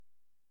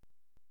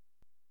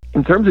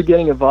In terms of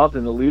getting involved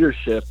in the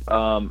leadership,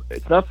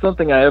 it's not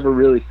something I ever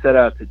really set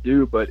out to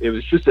do, but it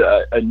was just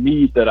a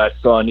need that I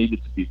saw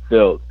needed to be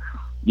filled.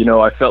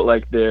 I felt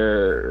like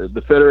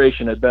the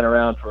federation had been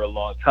around for a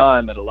long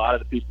time, and a lot of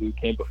the people who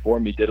came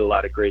before me did a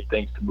lot of great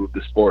things to move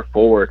the sport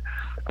forward.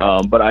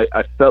 But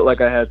I felt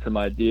like I had some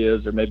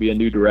ideas or maybe a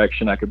new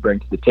direction I could bring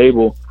to the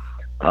table.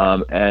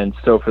 And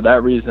so for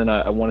that reason,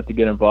 I wanted to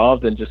get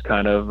involved and just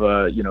kind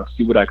of,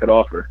 see what I could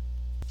offer.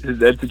 This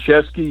is Ed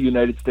Suchevsky,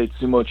 United States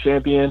Sumo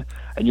Champion,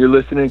 and you're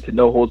listening to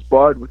No Holds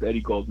Barred with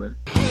Eddie Goldman.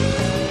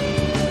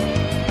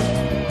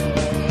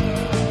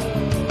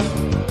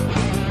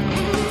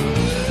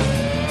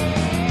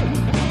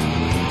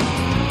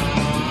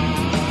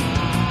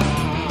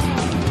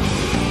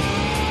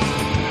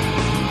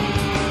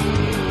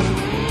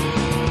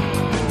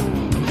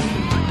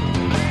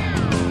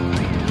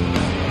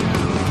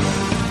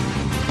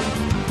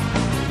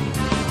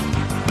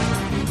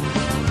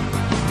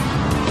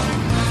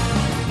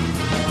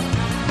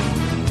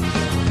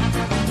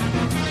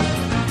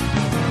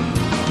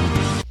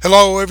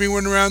 Hello,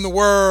 everyone around the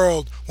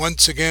world.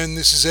 Once again,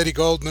 this is Eddie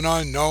Goldman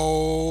on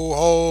No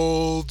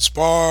Holds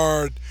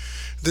Barred.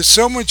 There's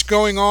so much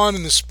going on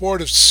in the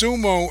sport of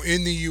sumo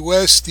in the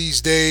U.S. these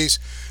days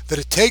that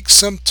it takes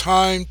some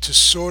time to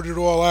sort it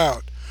all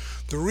out.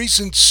 The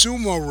recent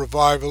sumo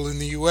revival in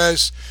the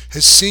U.S.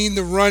 has seen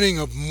the running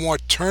of more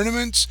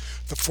tournaments,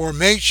 the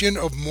formation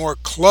of more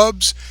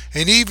clubs,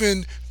 and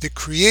even the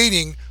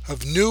creating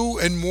of new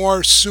and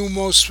more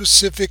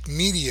sumo-specific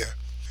media.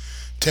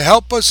 To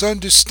help us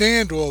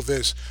understand all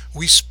this,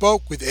 we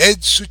spoke with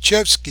Ed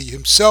Suchevsky,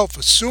 himself a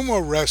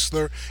sumo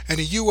wrestler and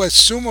a U.S.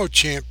 sumo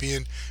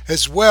champion,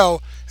 as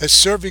well as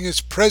serving as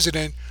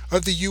president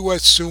of the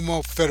U.S.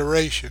 Sumo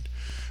Federation.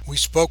 We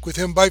spoke with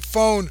him by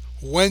phone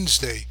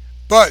Wednesday.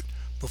 But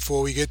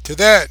before we get to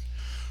that,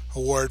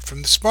 a word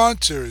from the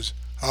sponsors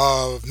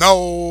of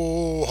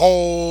No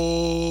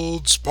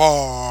Holds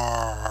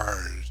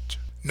Barred.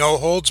 No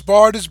Holds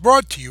Barred is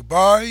brought to you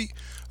by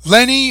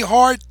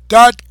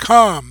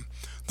LennyHart.com.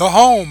 The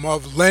home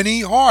of Lenny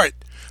Hart,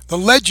 the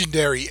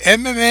legendary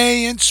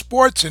MMA and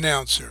sports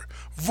announcer,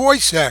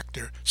 voice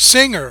actor,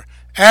 singer,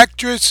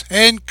 actress,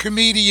 and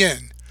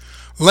comedian.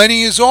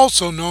 Lenny is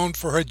also known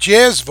for her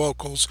jazz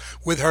vocals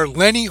with her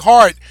Lenny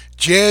Hart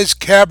Jazz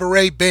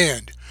Cabaret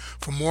Band.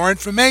 For more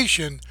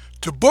information,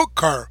 to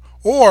book her,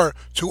 or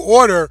to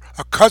order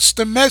a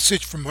custom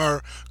message from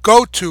her,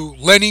 go to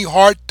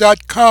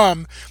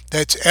LennyHart.com.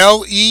 That's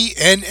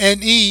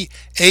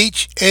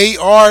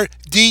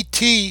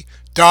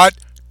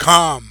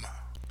LennyHart.com.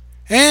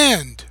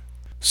 And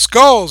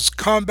Skulls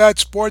Combat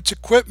Sports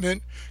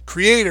Equipment,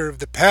 creator of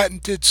the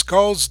patented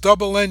Skulls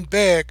Double End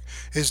Bag,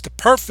 is the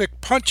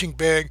perfect punching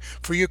bag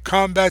for your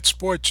combat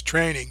sports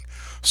training.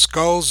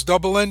 Skulls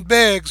Double End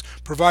Bags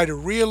provide a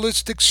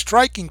realistic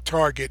striking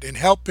target and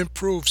help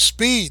improve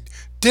speed,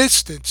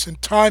 distance,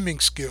 and timing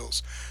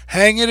skills.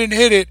 Hang it and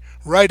hit it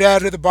right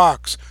out of the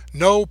box.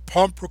 No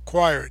pump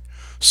required.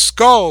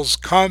 Skulls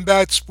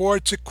Combat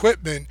Sports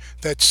Equipment,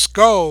 that's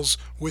Skulls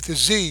with a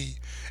Z,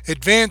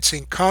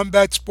 advancing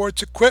combat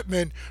sports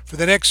equipment for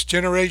the next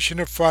generation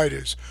of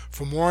fighters.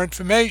 For more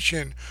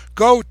information,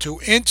 go to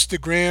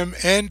Instagram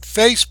and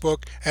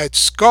Facebook at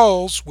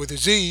Skulls with a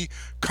Z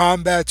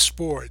Combat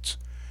Sports.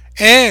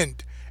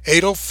 And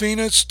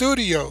Adolfina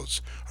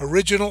Studios,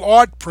 original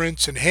art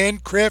prints and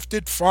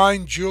handcrafted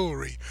fine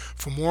jewelry.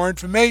 For more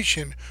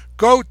information,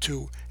 go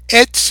to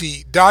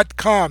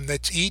Etsy.com,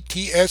 that's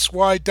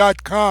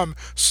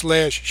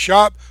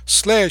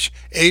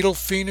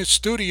Etsy.com/shop/Adolfina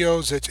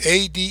Studios, that's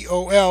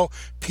ADOLPHINA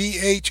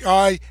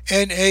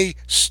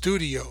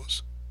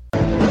Studios.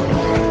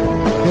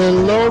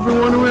 Hello,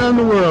 everyone around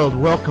the world.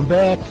 Welcome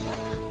back.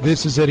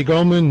 This is Eddie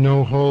Goldman,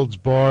 No Holds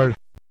Barred.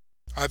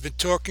 I've been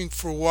talking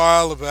for a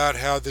while about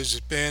how there's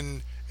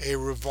been a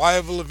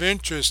revival of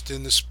interest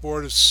in the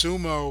sport of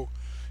sumo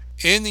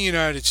in the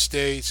United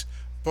States,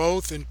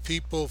 both in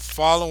people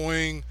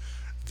following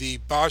the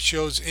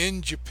bashos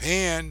in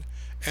Japan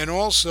and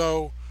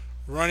also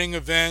running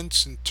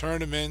events and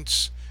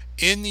tournaments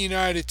in the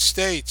United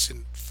States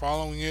and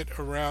following it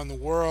around the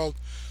world.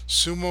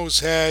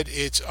 Sumo's had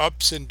its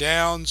ups and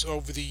downs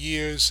over the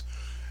years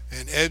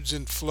and ebbs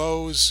and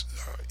flows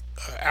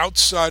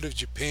outside of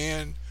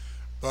Japan,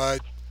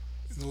 but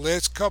in the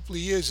last couple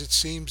of years it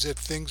seems that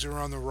things are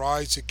on the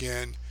rise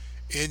again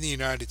in the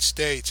United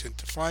States. And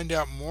to find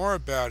out more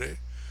about it,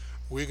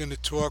 we're going to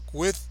talk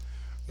with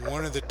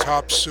one of the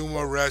top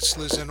sumo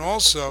wrestlers and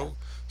also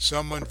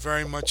someone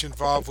very much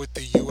involved with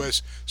the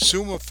U.S.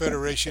 Sumo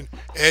Federation,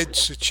 Ed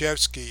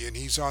Suchevsky, and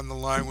he's on the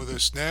line with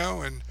us now.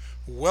 And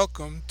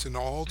welcome to No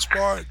Holds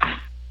Barred.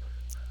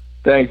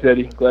 Thanks,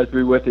 Eddie. Glad to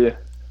be with you.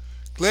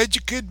 Glad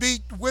you could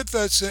be with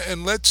us,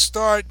 and let's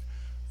start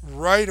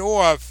right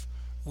off.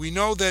 We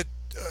know that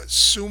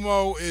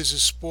sumo is a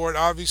sport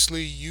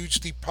obviously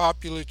hugely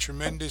popular,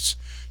 tremendous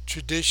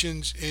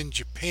traditions in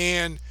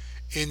Japan.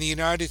 In the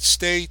United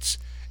States,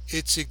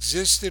 it's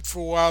existed for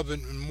a while,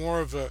 but more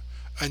of a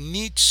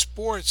neat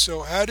sport.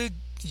 So how did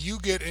you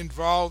get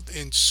involved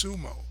in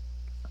sumo?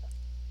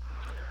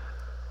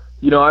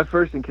 I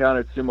first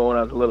encountered sumo when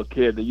I was a little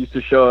kid. They used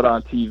to show it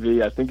on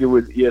TV. I think it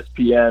was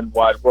ESPN,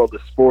 Wide World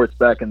of Sports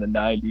back in the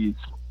 90s.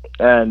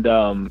 And,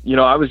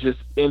 I was just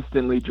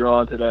instantly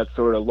drawn to that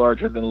sort of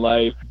larger than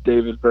life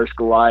David versus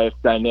Goliath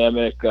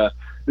dynamic.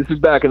 This is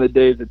back in the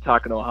days of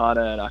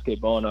Takanohana and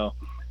Akebono.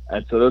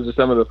 And so those are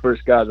some of the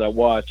first guys I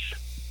watched.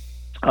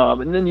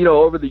 And then,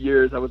 over the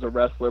years, I was a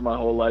wrestler my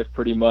whole life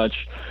pretty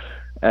much.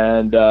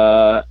 And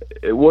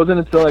it wasn't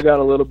until I got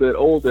a little bit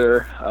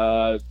older,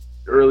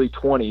 early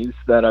 20s,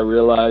 that I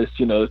realized,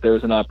 that there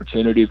was an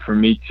opportunity for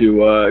me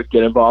to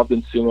get involved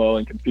in sumo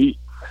and compete.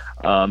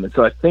 And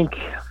so I think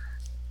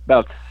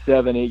about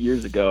 7-8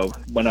 years ago,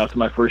 went out to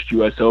my first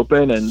U.S.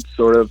 Open and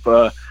sort of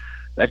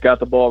that got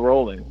the ball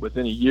rolling.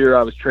 Within a year,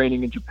 I was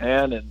training in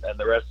Japan, and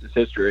the rest is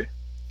history.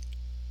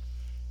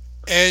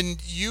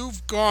 And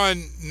you've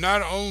gone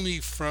not only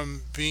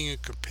from being a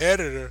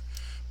competitor,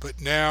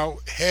 but now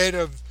head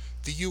of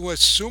the U.S.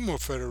 Sumo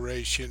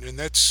Federation, and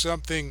that's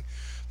something,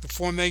 the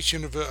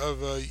formation of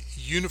a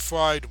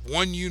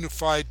one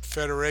unified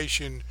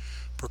federation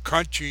per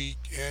country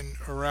and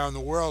around the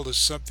world is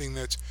something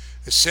that's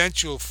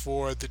essential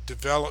for the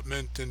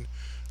development and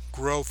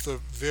growth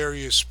of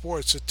various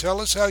sports. So tell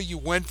us how you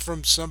went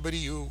from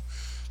somebody who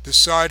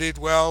decided,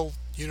 well,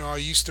 I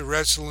used to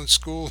wrestle in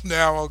school,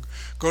 now I'll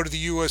go to the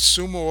U.S.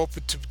 Sumo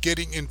Open, to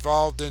getting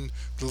involved in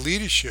the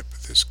leadership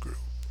of this group.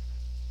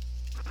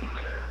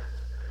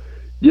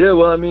 Yeah,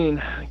 well,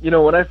 when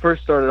I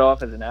first started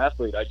off as an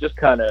athlete, I just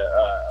kind of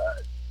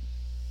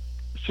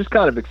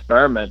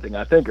experimenting.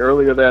 I think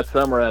earlier that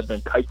summer I'd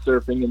been kite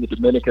surfing in the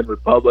Dominican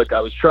Republic.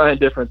 I was trying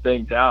different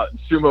things out, and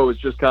sumo was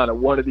just kind of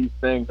one of these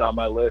things on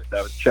my list.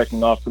 I was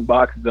checking off some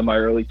boxes in my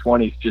early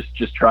 20s,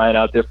 just trying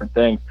out different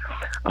things.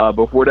 But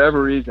for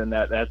whatever reason,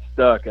 that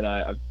stuck, and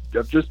I've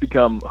just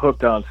become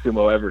hooked on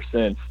sumo ever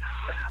since.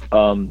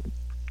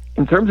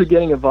 In terms of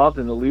getting involved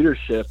in the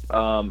leadership,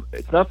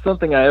 it's not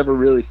something I ever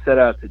really set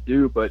out to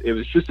do, but it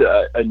was just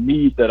a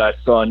need that I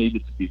saw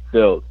needed to be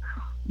filled.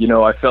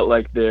 I felt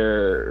like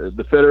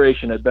the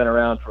Federation had been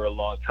around for a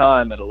long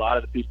time, and a lot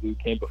of the people who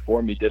came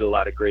before me did a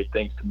lot of great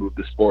things to move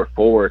the sport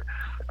forward.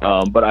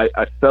 But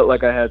I felt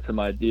like I had some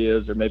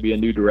ideas or maybe a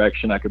new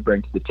direction I could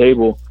bring to the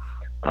table.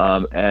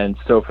 And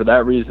so for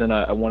that reason,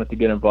 I wanted to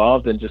get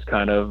involved and just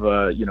kind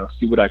of,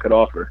 see what I could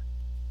offer.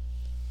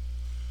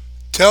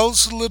 Tell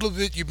us a little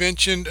bit, you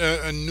mentioned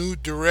a new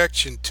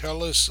direction.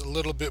 Tell us a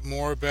little bit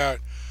more about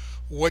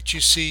what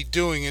you see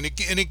doing. And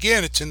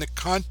again, it's in the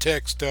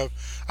context of,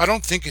 I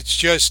don't think it's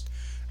just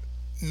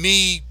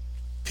me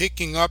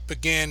picking up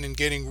again and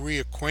getting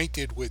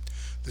reacquainted with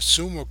the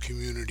sumo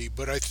community,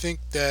 but I think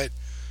that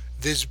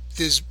there's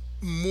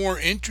more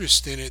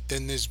interest in it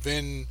than there's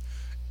been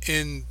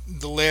in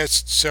the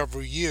last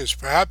several years.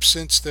 Perhaps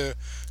since the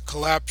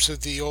collapse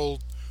of the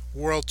old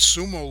World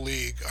Sumo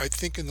League, I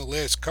think in the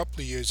last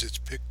couple of years it's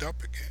picked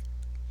up again.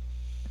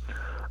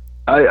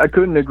 I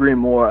couldn't agree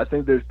more. I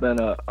think there's been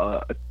a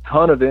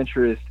ton of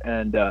interest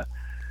and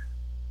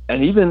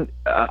even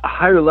a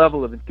higher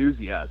level of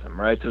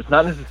enthusiasm, right? So it's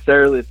not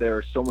necessarily that there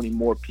are so many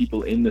more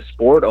people in the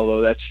sport,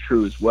 although that's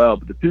true as well.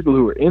 But the people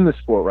who are in the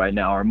sport right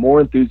now are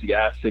more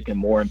enthusiastic and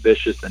more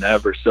ambitious than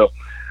ever. So,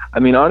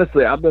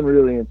 honestly, I've been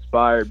really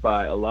inspired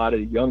by a lot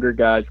of younger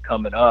guys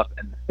coming up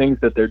and the things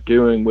that they're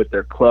doing with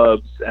their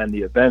clubs and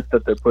the events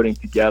that they're putting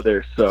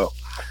together. So,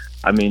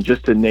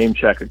 just to name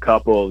check a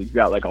couple, you've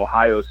got like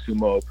Ohio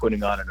Sumo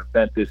putting on an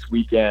event this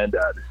weekend,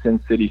 the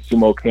Sin City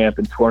Sumo Camp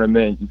and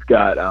Tournament. You've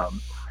got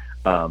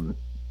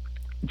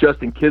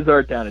Justin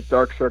Kizart down at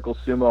Dark Circle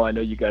Sumo. I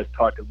know you guys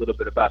talked a little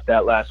bit about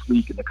that last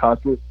week in the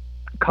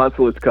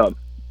Consulates Cup.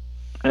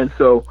 And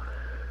so,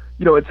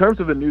 in terms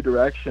of a new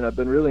direction, I've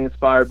been really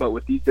inspired by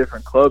what these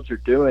different clubs are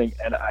doing.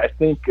 And I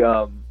think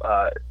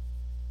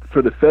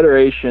for the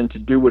Federation to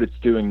do what it's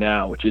doing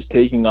now, which is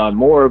taking on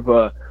more of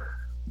a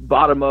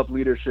bottom-up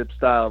leadership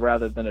style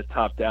rather than a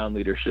top-down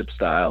leadership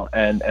style,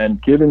 and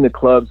giving the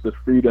clubs the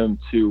freedom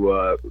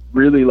to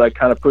really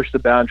kind of push the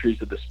boundaries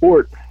of the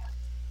sport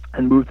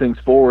and move things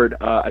forward,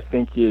 I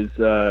think is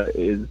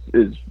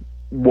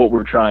what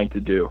we're trying to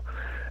do.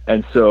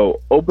 And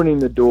so opening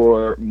the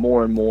door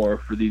more and more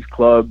for these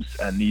clubs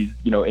and these,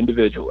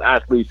 individual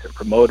athletes and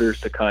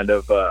promoters to kind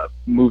of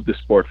move the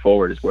sport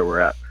forward is where we're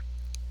at.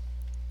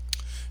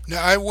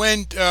 Now, I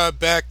went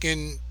back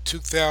in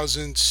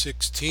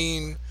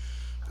 2016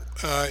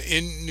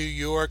 in New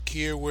York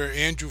here, where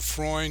Andrew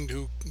Freund,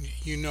 who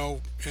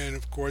and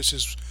of course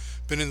has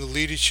been in the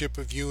leadership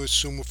of U.S.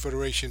 Sumo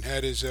Federation,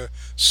 had his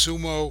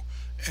sumo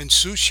and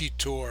sushi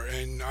tour,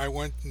 and I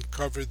went and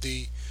covered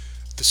the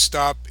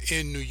stop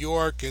in New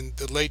York, and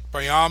the late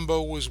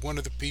Bayambo was one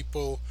of the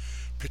people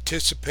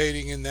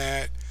participating in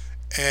that,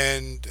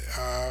 and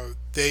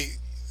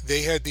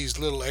they had these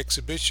little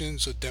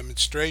exhibitions or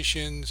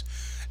demonstrations,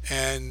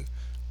 and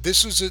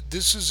this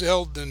was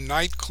held in a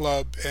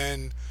nightclub,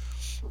 and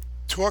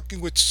talking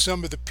with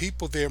some of the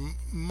people there,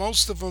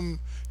 most of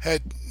them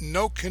had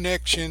no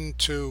connection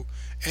to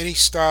any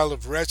style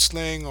of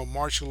wrestling or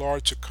martial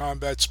arts or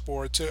combat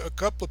sports. A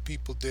couple of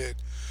people did,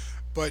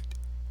 but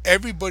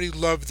everybody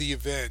loved the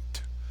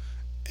event.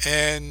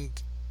 and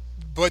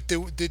but there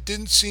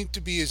didn't seem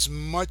to be as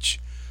much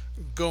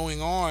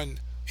going on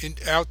in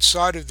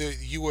outside of the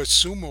U.S.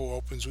 Sumo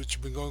Opens, which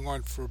have been going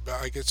on for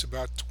about, I guess,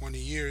 about 20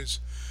 years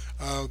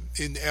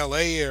in the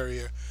L.A.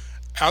 area.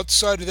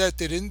 Outside of that,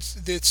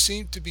 there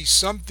seemed to be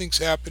some things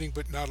happening,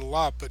 but not a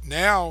lot. But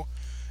now,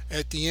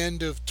 at the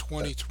end of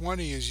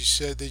 2020, as you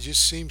said, there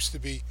just seems to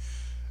be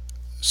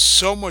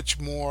so much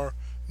more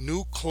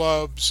new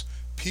clubs,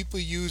 people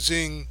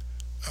using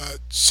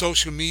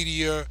social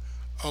media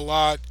a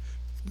lot.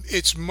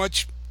 It's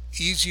much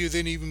easier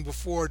than even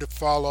before to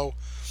follow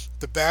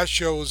the bass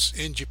shows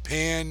in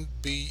Japan,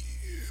 be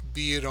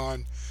it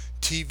on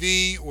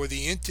TV or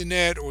the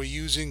internet or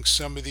using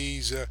some of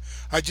these.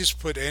 I just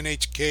put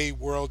NHK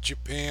World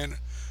Japan.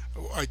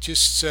 I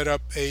just set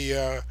up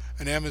a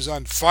an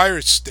Amazon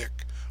Fire Stick.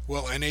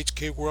 Well,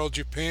 NHK World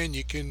Japan,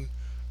 you can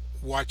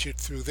watch it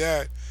through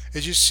that.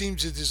 It just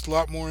seems that there's a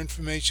lot more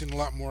information, a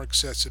lot more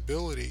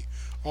accessibility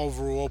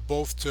overall,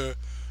 both to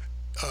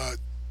uh,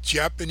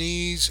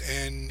 Japanese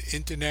and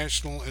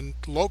international and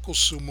local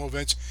sumo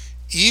events,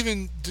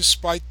 even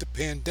despite the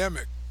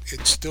pandemic.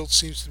 It still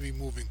seems to be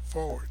moving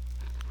forward.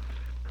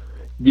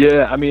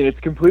 Yeah, I mean, it's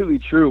completely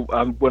true.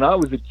 When I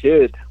was a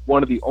kid,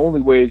 one of the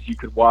only ways you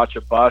could watch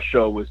a boss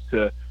show was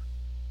to,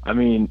 I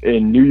mean,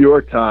 in New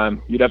York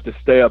time, you'd have to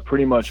stay up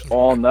pretty much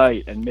all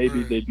night, and maybe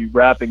Right. they'd be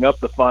wrapping up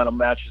the final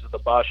matches of the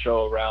boss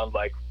show around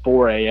like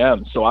 4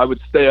 a.m. So I would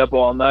stay up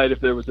all night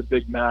if there was a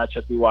big match.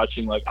 I'd be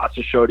watching like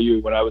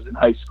Asashoryu when I was in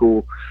high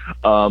school.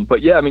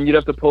 But yeah, I mean, you'd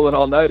have to pull an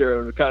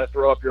all-nighter and kind of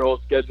throw up your whole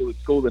schedule at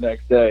school the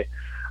next day.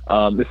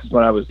 This is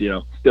when I was,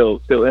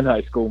 still in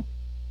high school.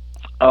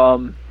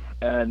 Um,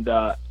 and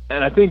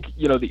I think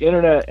the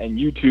internet and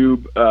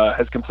YouTube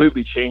has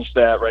completely changed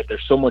that. Right,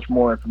 there's so much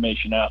more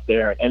information out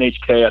there. And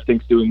NHK, I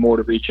think, is doing more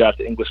to reach out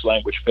to English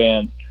language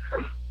fans.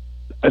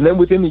 And then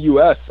within the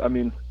U.S., I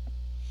mean,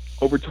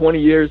 over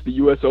 20 years, the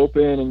U.S.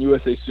 Open and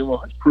USA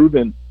Sumo has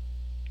proven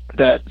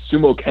that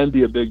sumo can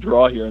be a big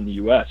draw here in the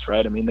U.S.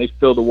 Right, I mean, they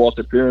fill the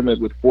Walter Pyramid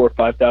with 4,000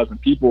 or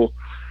 5,000 people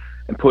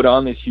and put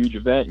on this huge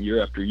event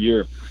year after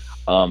year.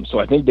 So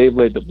I think they've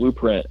laid the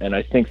blueprint, and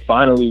I think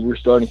finally we're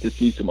starting to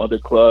see some other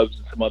clubs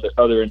and some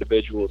other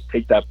individuals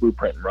take that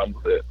blueprint and run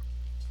with it.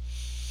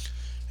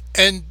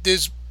 And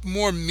there's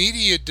more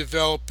media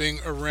developing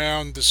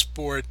around the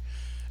sport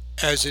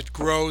as it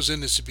grows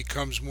and as it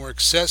becomes more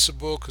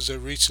accessible. Because I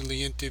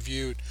recently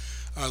interviewed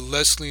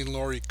Leslie and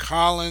Laurie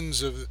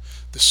Collins of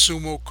the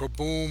Sumo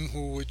Kaboom,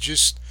 who were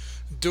just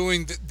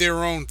doing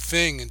their own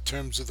thing in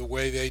terms of the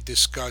way they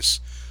discuss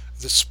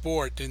the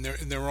sport in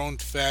their own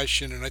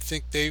fashion. And I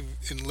think they've,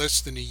 in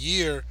less than a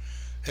year,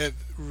 have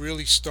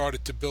really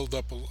started to build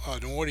up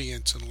an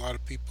audience and a lot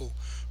of people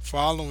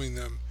following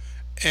them.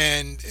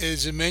 And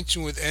as I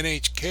mentioned with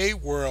NHK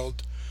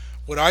World,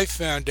 what I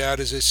found out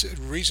is, I said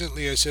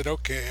recently, I said,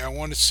 okay, I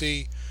want to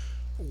see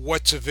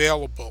what's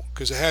available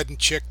because I hadn't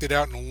checked it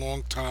out in a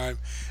long time.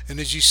 And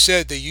as you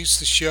said, they used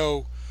to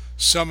show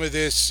some of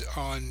this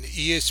on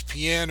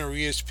ESPN or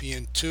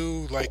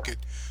ESPN2, like at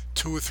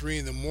 2 or 3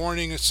 in the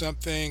morning or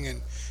something,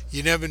 and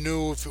you never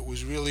knew if it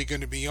was really going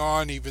to be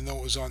on, even though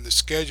it was on the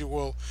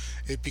schedule.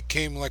 It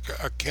became like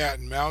a cat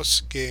and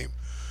mouse game.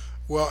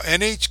 Well,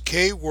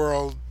 NHK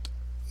World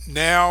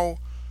now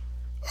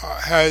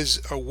has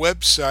a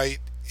website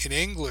in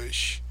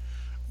English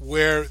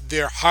where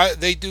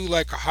they do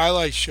like a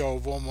highlight show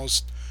of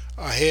almost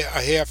a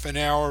half an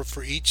hour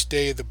for each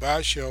day of the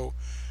basho,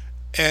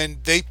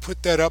 and they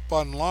put that up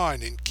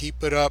online and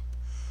keep it up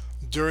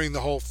during the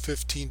whole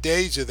 15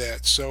 days of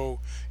that. So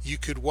you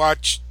could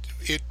watch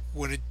it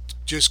when it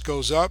just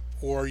goes up,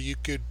 or you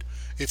could,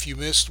 if you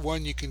missed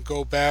one, you can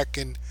go back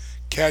and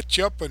catch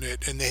up on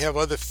it. And they have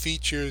other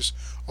features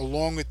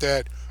along with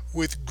that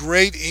with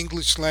great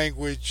English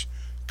language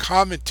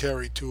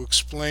commentary to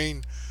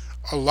explain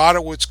a lot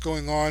of what's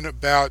going on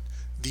about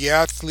the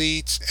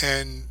athletes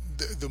and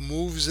the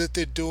moves that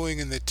they're doing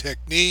and the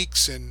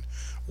techniques and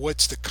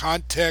what's the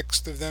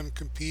context of them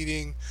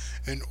competing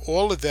and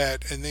all of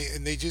that. And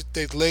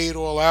they lay it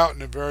all out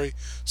in a very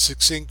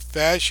succinct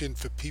fashion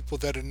for people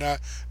that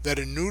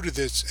are new to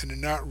this and are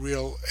not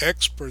real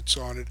experts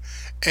on it.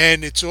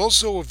 And it's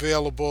also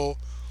available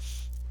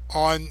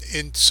on,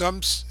 in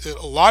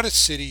a lot of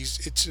cities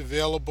it's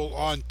available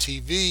on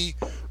TV,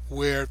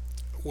 where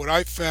what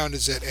I found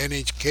is that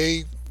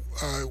NHK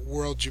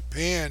World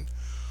Japan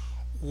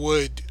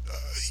would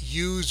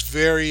use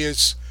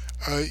various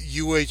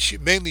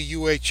mainly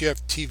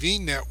UHF TV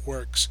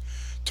networks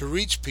to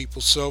reach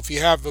people. So if you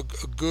have a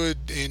good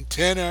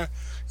antenna,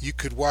 you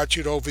could watch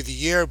it over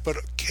the air,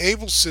 but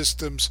cable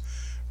systems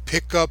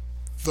pick up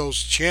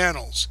those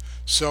channels.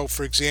 So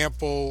for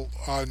example,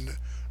 on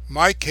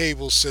my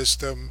cable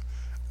system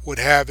would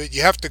have it.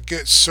 You have to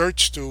get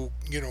search through,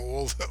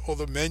 all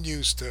the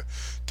menus to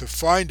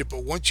find it.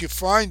 But once you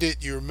find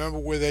it, you remember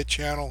where that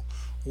channel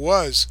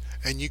was,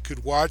 and you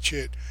could watch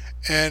it.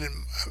 And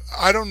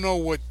I don't know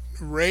what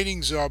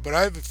ratings are, but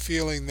I have a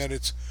feeling that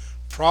it's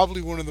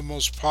probably one of the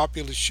most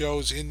popular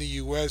shows in the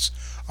U.S.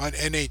 on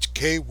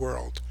NHK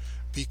World,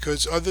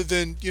 because other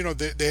than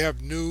they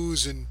have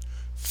news and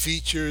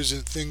features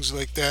and things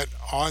like that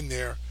on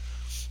there.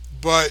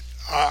 But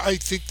I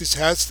think this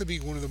has to be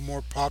one of the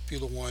more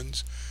popular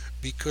ones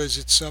because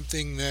it's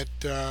something that,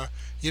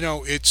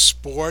 it's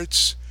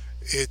sports,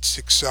 it's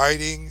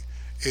exciting,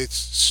 it's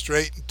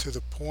straight and to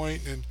the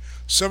point, and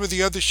some of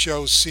the other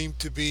shows seem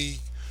to be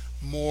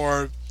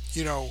more,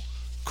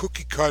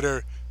 cookie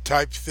cutter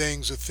type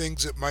things or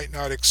things that might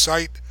not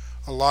excite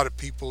a lot of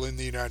people in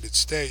the United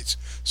States.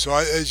 So,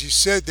 as you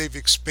said, they've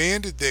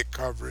expanded their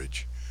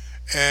coverage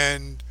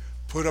and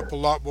put up a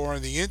lot more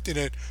on the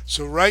internet.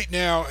 So right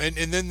now, and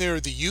then there are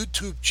the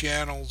YouTube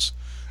channels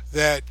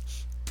that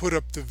put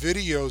up the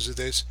videos of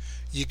this.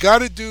 You got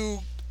to do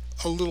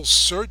a little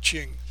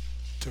searching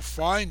to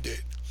find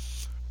it,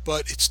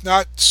 but it's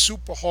not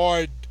super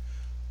hard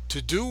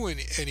to do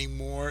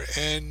anymore.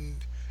 And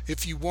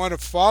if you want to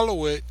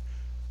follow it,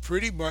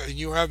 pretty much, and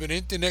you have an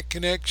internet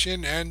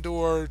connection and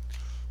or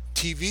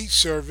TV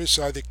service,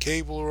 either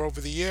cable or over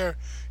the air,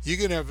 you're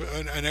going to have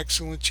an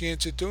excellent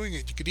chance of doing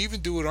it. You could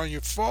even do it on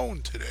your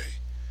phone today.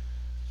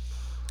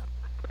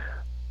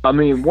 I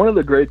mean, one of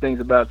the great things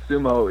about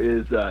sumo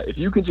is if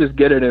you can just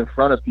get it in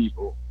front of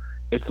people,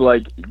 it's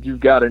like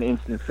you've got an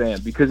instant fan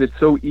because it's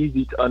so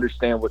easy to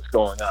understand what's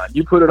going on.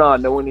 You put it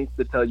on, no one needs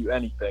to tell you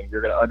anything.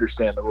 You're going to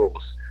understand the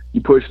rules.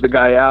 You push the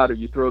guy out or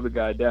you throw the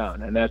guy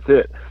down, and that's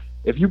it.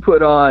 If you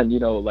put on,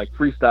 like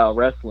freestyle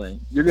wrestling,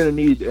 you're going to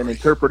need an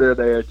interpreter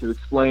there to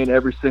explain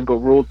every single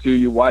rule to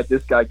you. Why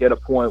this guy get a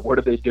point? What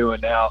are they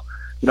doing now?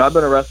 I've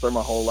been a wrestler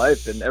my whole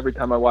life, and every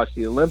time I watch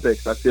the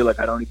Olympics, I feel like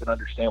I don't even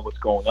understand what's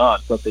going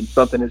on.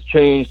 Something has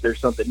changed. There's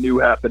something new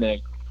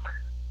happening.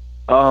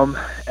 And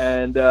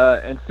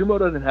sumo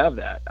doesn't have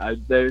that.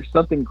 There's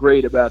something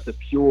great about the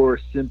pure,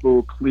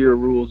 simple, clear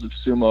rules of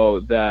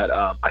sumo that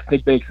I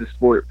think makes the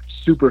sport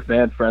super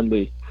fan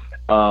friendly.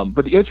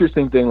 But the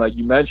interesting thing, like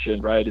you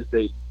mentioned, right, is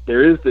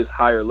there is this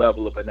higher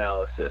level of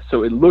analysis.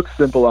 So it looks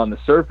simple on the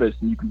surface,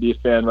 and you can be a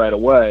fan right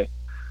away.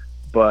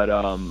 But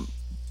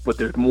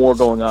there's more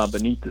going on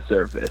beneath the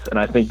surface, and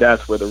I think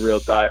that's where the real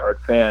diehard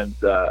fans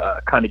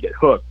kind of get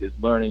hooked, is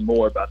learning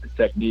more about the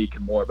technique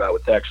and more about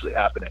what's actually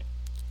happening.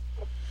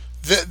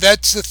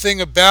 That's the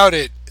thing about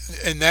it,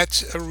 and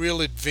that's a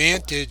real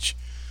advantage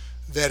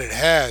that it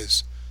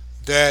has.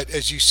 That,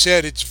 as you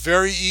said, it's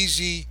very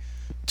easy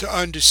to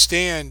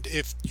understand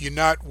if you're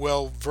not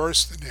well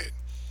versed in it.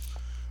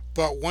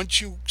 But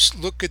once you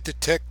look at the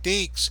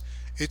techniques,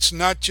 it's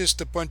not just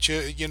a bunch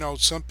of,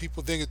 some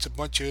people think it's a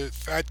bunch of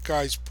fat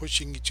guys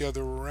pushing each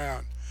other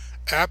around.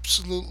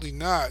 Absolutely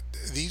not.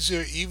 These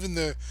are even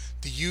the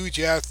huge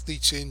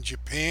athletes in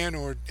Japan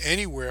or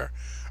anywhere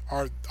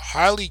are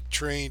highly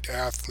trained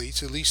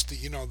athletes, at least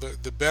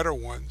the better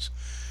ones.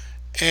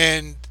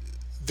 And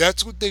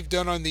that's what they've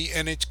done on the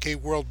NHK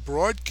World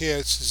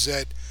broadcast, is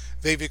that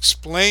they've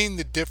explained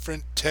the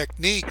different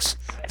techniques.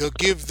 They'll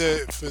give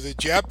for the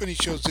Japanese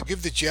shows, they'll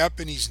give the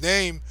Japanese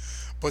name,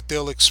 but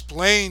they'll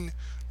explain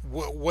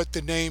what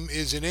the name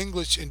is in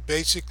English and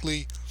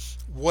basically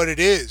what it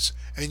is.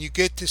 And you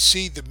get to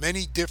see the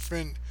many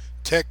different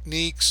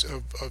techniques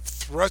of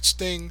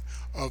thrusting,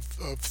 of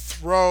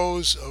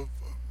throws, of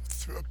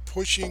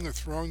pushing or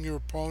throwing your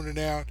opponent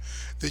out.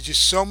 There's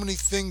just so many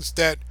things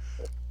that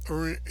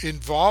are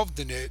involved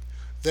in it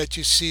that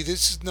you see.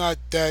 This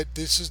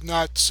is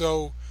not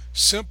so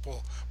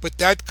simple, but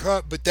that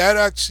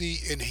actually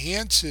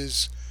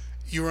enhances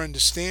your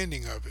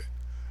understanding of it,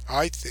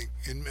 I think,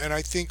 and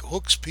I think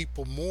hooks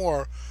people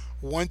more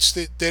once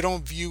they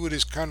don't view it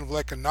as kind of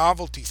like a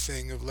novelty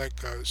thing of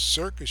like a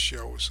circus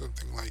show or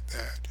something like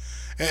that.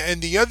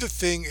 And the other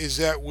thing is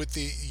that with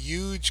the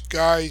huge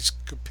guys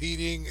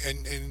competing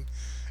and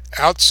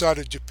outside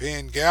of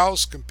Japan,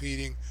 gals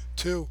competing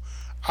too,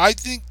 I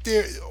think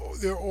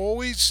they're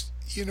always,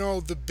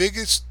 the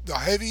biggest, the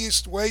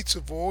heaviest weights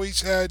have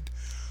always had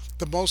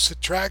the most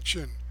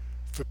attraction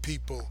for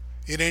people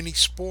in any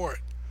sport.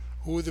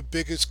 Who are the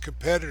biggest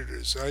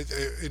competitors?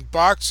 In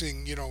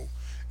boxing,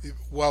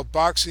 while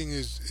boxing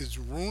is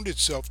ruined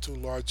itself to a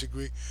large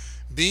degree,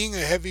 being a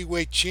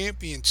heavyweight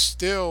champion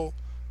still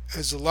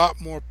has a lot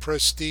more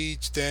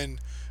prestige than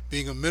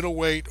being a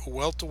middleweight or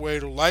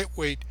welterweight or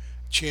lightweight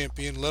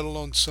champion, let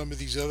alone some of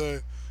these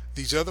other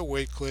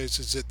weight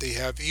classes that they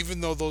have.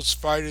 Even though those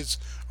fighters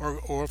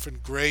are often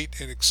great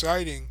and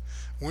exciting,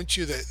 once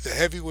you're the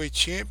heavyweight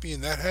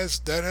champion, that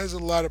has a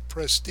lot of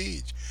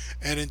prestige.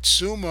 And in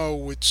sumo,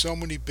 with so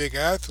many big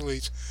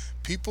athletes,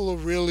 people are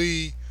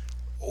really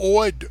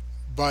awed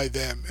by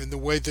them and the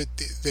way that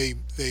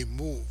they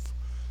move.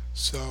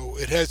 So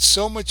it has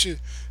so much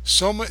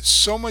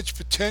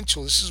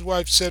potential. This is why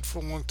I've said for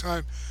a long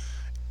time,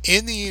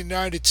 in the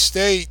United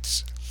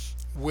States,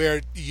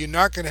 where you're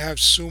not going to have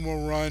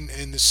sumo run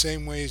in the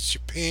same way as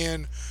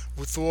Japan,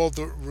 with all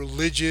the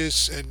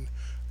religious and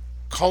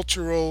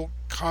cultural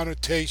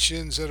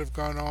connotations that have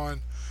gone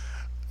on.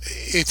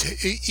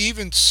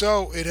 Even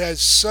so, it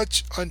has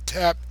such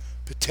untapped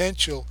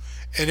potential,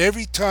 and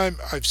every time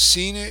I've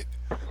seen it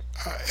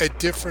at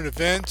different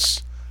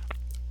events,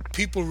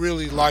 people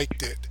really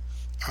liked it,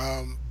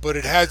 but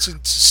it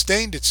hasn't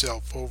sustained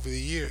itself over the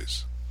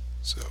years.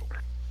 So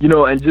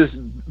And just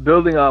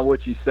building on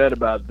what you said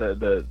about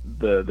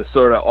the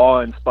sort of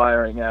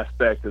awe-inspiring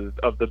aspect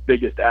of the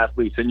biggest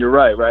athletes, and you're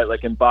right?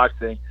 Like in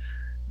boxing,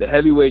 the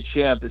heavyweight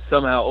champ is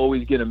somehow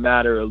always going to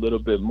matter a little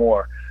bit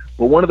more.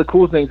 But one of the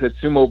cool things that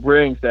sumo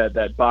brings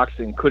that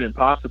boxing couldn't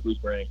possibly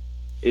bring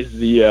is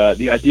the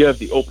idea of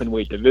the open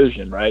weight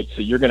division, right?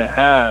 So you're going to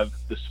have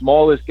the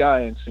smallest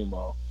guy in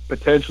sumo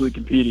potentially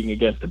competing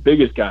against the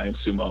biggest guy in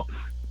sumo.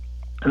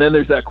 And then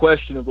there's that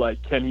question of,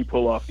 like, can he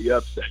pull off the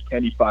upset?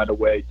 Can he find a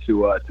way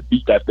to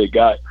beat that big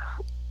guy?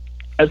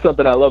 That's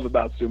something I love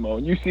about sumo,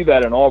 and you see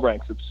that in all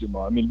ranks of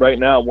sumo. I mean, right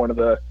now, one of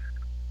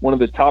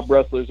the top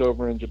wrestlers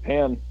over in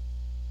Japan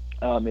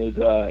is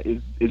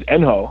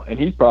Enho, and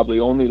he's probably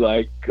only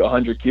like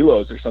 100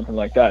 kilos or something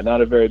like that.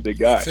 Not a very big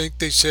guy. I think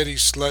they said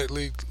he's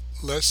slightly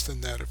less than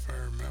that, if I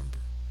remember.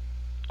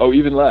 Oh,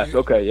 even less.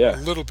 Okay, yeah,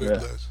 a little bit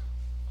less.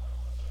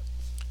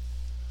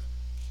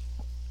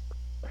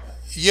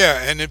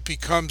 Yeah, and it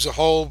becomes a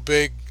whole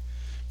big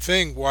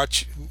thing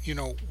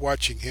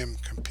watching him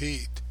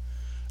compete.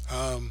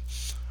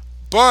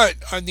 But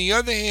on the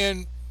other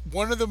hand,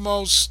 one of the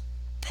most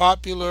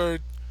popular,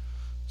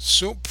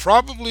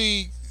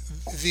 probably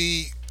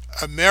the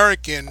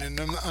American, and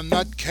I'm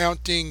not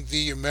counting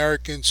the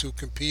Americans who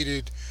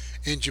competed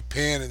in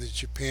Japan in the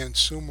Japan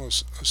Sumo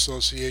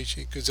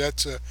Association, because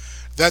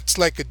that's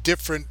like a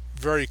different,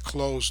 very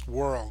closed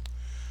world.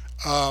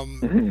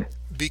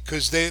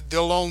 Because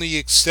they'll only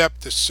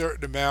accept a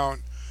certain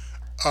amount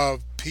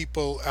of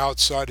people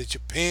outside of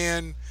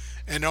Japan,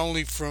 and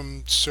only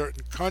from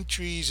certain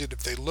countries, and if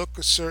they look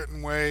a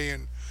certain way,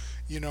 and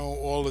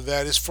all of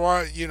that. As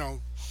far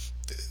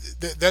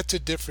that's a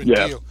different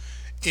deal.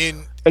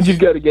 And you've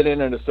got to get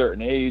in at a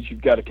certain age.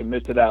 You've got to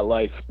commit to that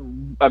life.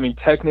 I mean,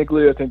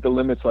 technically, I think the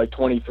limit's like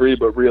 23,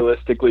 but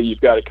realistically, you've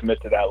got to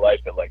commit to that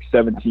life at like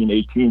 17,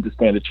 18 to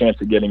stand a chance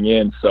of getting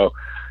in. So,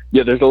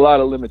 yeah, there's a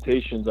lot of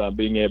limitations on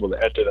being able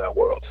to enter that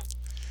world.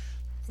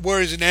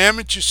 Whereas in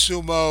amateur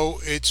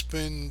sumo, it's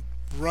been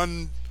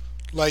run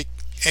like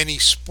any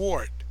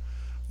sport,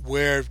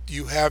 where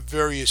you have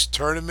various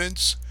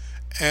tournaments,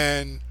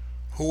 and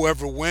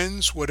whoever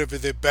wins, whatever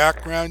their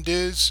background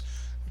is,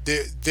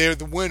 they're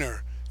the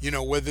winner.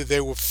 Whether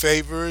they were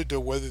favored or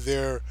whether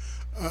they're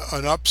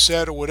an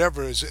upset or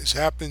whatever, as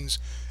happens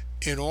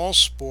in all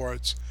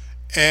sports.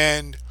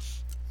 And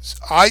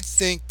I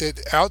think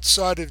that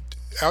outside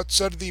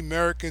of the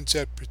Americans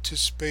that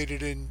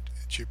participated in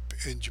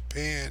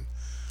Japan,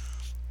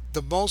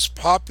 the most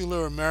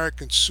popular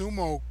American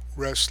sumo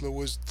wrestler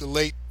was the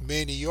late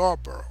Manny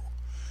Yarborough.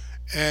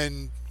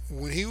 And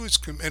when he was,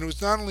 and it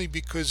was not only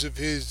because of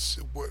his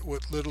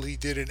what little he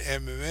did in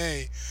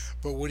MMA,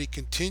 but what he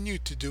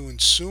continued to do in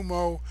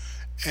sumo,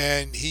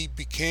 and he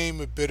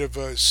became a bit of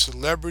a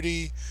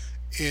celebrity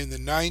in the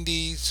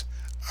 90s.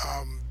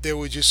 There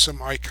were just some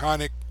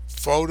iconic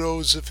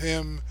photos of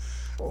him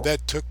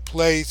that took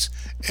place,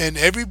 and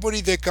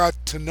everybody that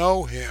got to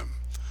know him,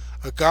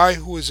 a guy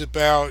who was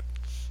about,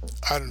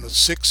 I don't know,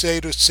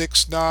 6'8" or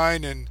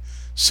 6'9", and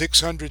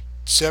 600,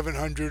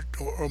 700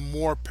 or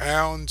more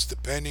pounds,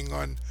 depending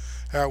on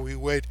how he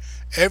weighed.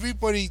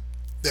 Everybody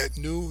that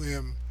knew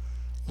him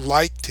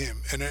liked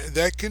him, and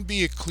that can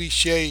be a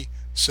cliche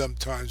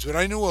sometimes, but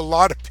I knew a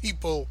lot of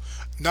people.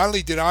 Not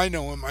only did I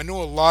know him, I knew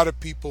a lot of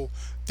people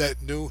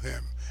that knew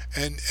him,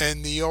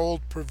 and the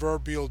old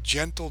proverbial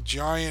gentle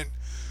giant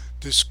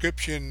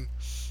description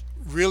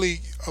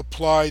really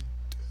applied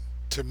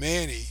to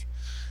Manny.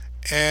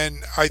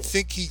 And I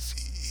think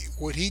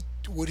what he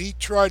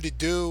tried to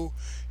do,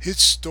 his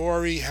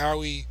story, how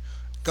he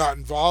got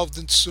involved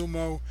in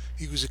sumo.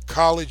 He was a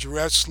college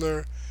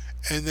wrestler,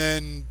 and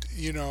then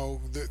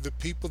the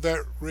people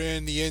that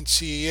ran the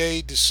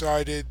NCAA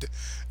decided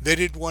they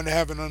didn't want to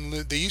have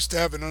they used to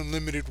have an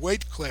unlimited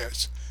weight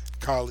class in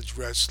college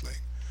wrestling,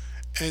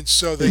 and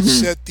so they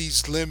set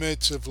these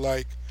limits of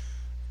like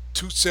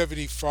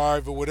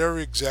 275 or whatever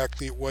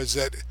exactly it was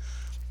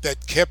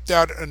that kept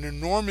out an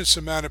enormous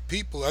amount of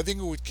people. I think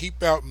it would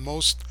keep out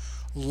most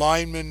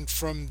linemen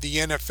from the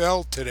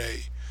NFL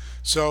today.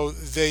 So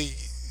they,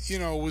 it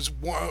was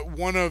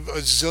one of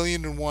a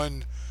zillion and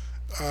one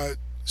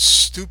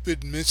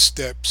stupid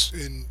missteps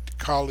in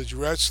college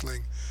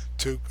wrestling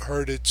to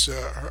hurt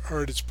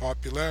its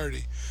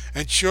popularity.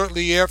 And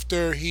shortly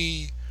after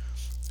he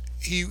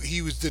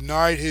was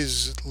denied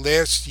his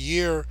last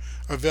year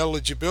of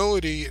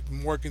eligibility at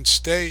Morgan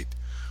State,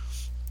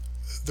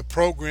 the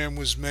program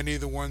was many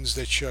of the ones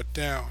that shut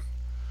down.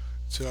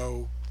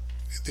 So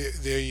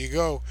there you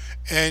go.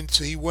 And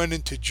so he went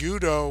into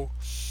judo,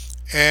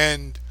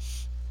 and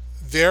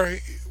there,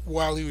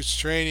 while he was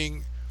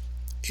training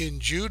in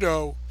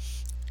judo,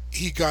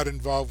 he got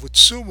involved with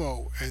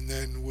sumo, and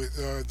then with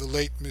the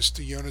late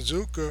Mr.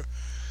 Yonezuka,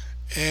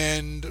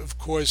 and of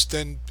course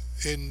then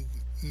in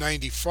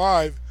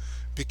 95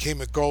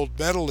 became a gold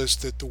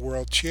medalist at the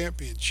World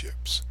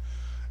Championships.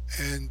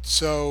 And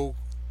so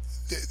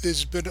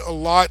there's been a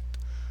lot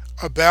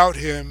about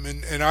him,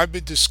 and I've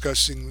been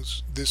discussing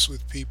this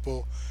with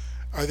people.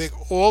 I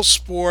think all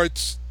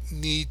sports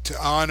need to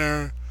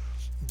honor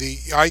the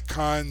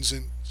icons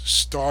and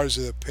stars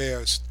of the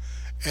past.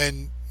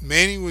 And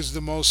Manny was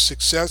the most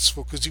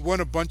successful because he won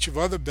a bunch of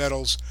other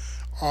medals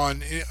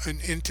on an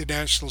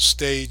international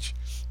stage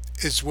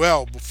as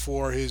well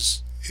before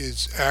his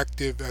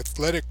active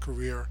athletic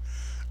career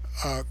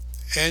uh,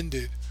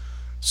 ended.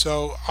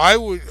 So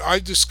I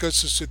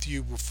discussed this with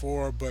you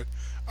before, but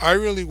I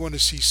really want to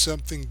see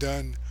something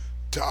done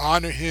to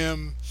honor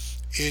him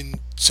in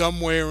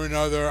some way or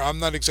another. I'm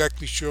not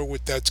exactly sure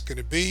what that's going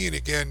to be. And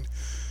again,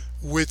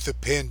 with the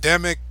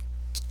pandemic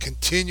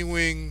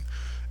continuing,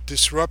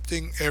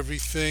 disrupting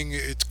everything,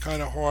 it's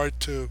kind of hard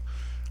to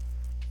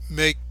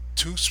make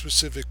too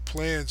specific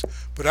plans.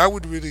 But I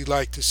would really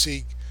like to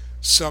see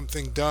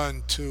something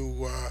done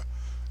to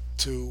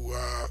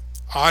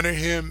honor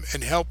him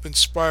and help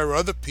inspire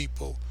other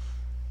people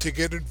to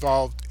get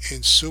involved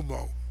in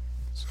sumo.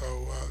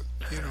 So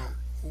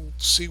we'll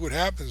see what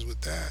happens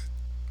with that.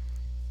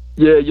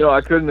 Yeah,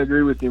 I couldn't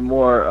agree with you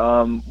more.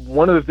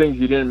 One of the things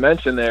you didn't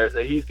mention there is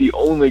that he's the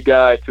only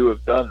guy to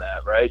have done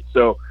that, right?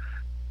 So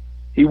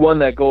he won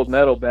that gold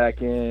medal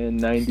back in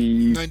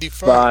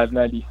 95,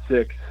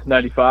 96,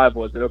 95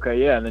 was it?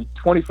 Okay, yeah. And then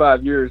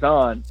 25 years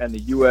on, and the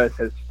U.S.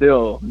 has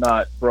still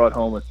not brought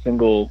home a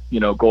single,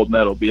 gold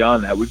medal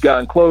beyond that. We've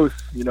gotten close.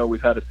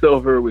 We've had a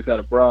silver, we've had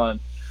a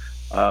bronze.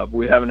 But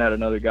we haven't had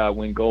another guy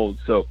win gold.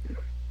 So,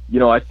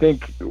 I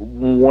think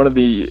one of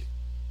the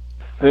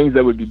things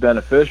that would be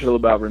beneficial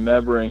about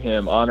remembering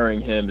him,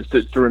 honoring him, is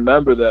to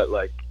remember that,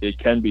 like, it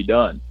can be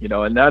done,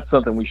 and that's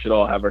something we should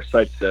all have our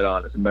sights set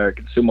on as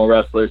American sumo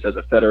wrestlers, as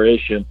a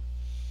federation.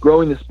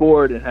 Growing the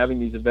sport and having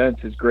these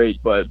events is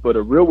great, but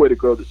a real way to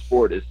grow the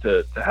sport is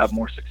to have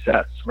more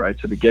success, right?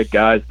 So to get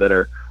guys that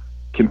are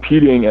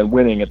competing and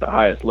winning at the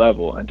highest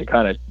level, and to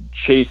kind of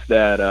chase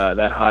that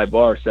high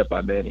bar set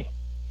by Manny.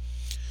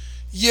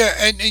 Yeah,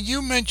 and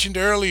you mentioned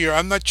earlier,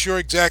 I'm not sure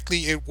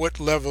exactly at what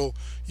level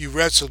you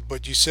wrestled,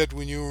 but you said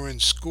when you were in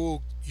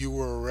school you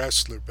were a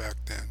wrestler back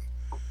then.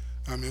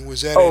 I mean,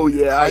 was that Oh in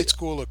yeah, high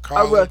school or I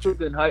college?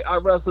 wrestled in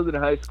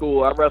high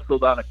school. I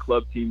wrestled on a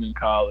club team in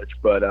college,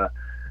 but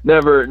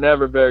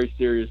never very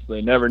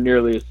seriously, never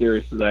nearly as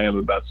serious as I am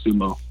about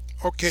sumo.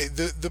 Okay,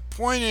 the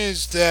point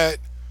is that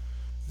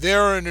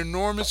there are an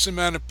enormous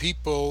amount of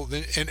people,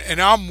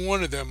 and I'm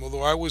one of them,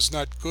 although I was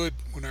not good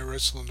when I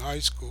wrestled in high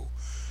school.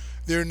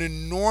 There are an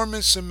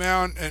enormous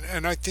amount,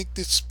 and I think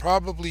this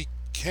probably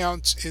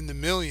counts in the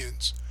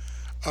millions,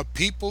 of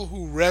people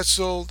who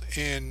wrestled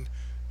in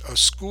a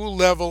school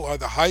level, or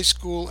the high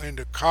school and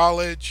the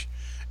college,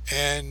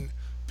 and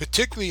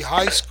particularly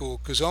high school,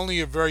 because only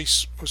a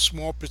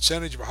small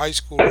percentage of high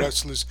school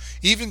wrestlers,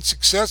 even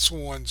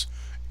successful ones,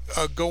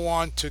 go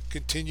on to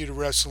continue to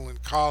wrestle in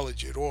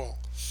college at all,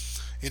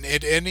 in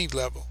at any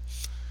level.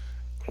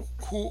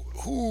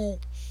 Who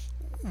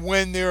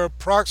when they're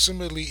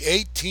approximately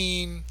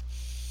 18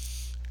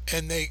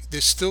 and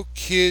they're still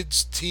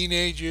kids,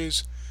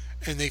 teenagers,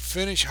 and they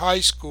finish high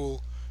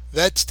school,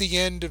 that's the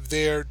end of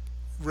their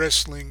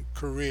wrestling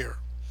career,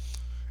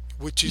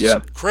 which is Yeah.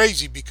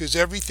 crazy because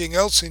everything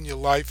else in your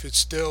life is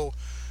still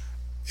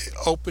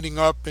opening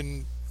up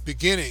and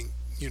beginning,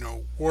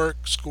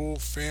 work, school,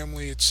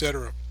 family,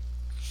 etc.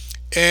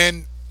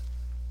 And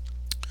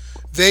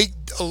they,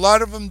 a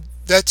lot of them,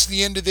 that's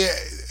the end of their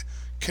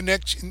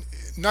connection,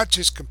 not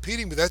just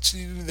competing, but that's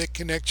the end of their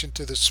connection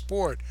to the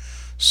sport.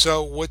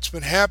 So what's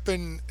been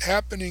happening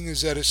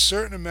is that a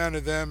certain amount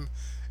of them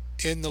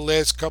in the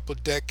last couple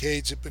of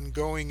decades have been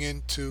going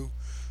into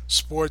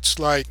sports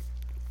like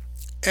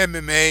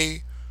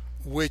MMA,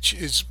 which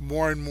is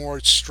more and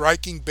more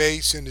striking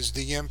based and is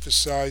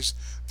de-emphasized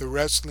the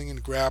wrestling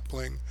and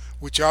grappling,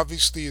 which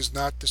obviously is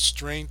not the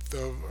strength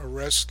of a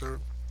wrestler,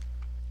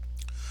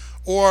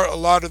 or a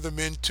lot of them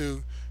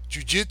into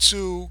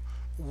jiu-jitsu,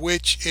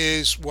 which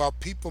is, while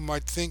people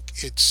might think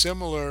it's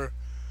similar,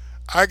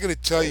 I got to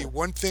tell you,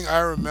 one thing I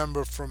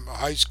remember from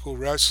high school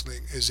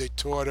wrestling is they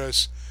taught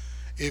us,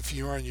 if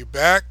you're on your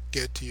back,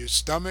 get to your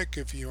stomach.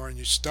 If you're on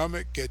your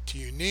stomach, get to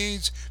your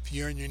knees. If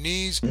you're on your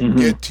knees, Hmm.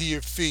 get to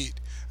your feet.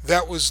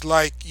 That was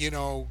like,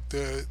 the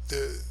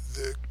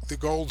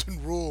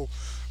golden rule,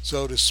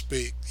 so to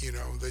speak,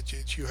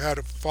 that you had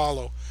to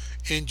follow.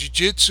 In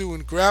jiu-jitsu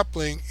and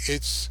grappling,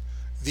 it's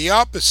the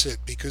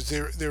opposite because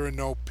there are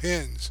no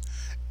pins.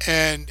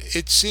 And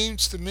it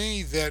seems to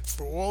me that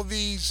for all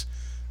these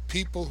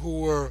people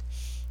who were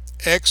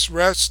ex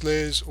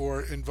wrestlers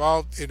or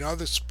involved in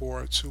other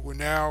sports who were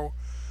now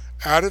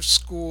out of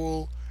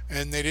school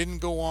and they didn't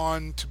go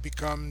on to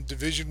become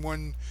Division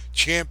 1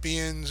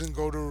 champions and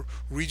go to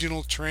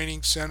regional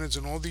training centers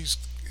and all these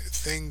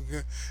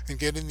things and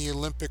get in the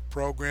Olympic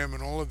program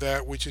and all of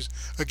that, which is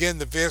again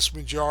the vast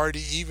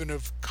majority even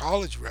of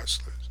college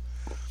wrestlers,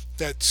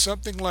 that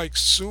something like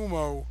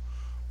sumo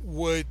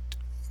would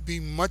be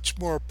much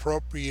more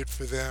appropriate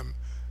for them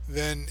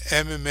than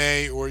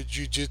MMA or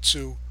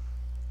jiu-jitsu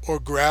or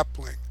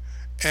grappling,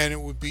 and it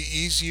would be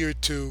easier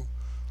to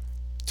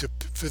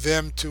for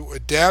them to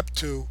adapt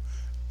to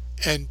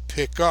and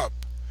pick up.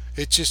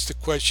 It's just a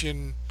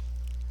question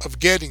of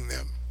getting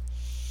them.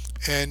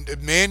 And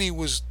Manny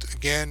was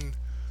again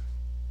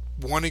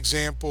one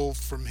example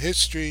from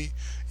history.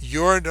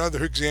 You're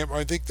another example.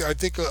 I think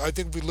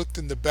we looked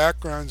in the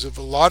backgrounds of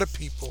a lot of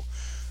people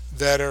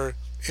that are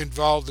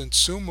involved in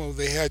sumo.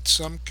 They had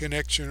some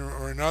connection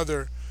or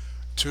another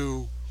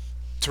to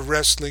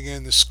wrestling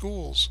in the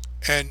schools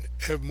and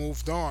have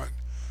moved on.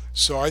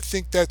 So I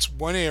think that's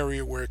one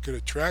area where it could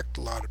attract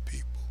a lot of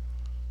people.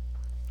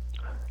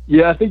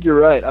 Yeah, I think you're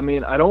right. I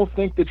mean, I don't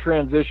think the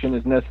transition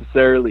is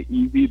necessarily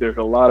easy. There's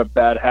a lot of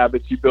bad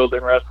habits you build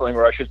in wrestling,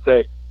 or I should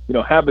say,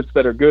 habits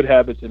that are good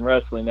habits in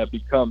wrestling that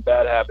become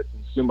bad habits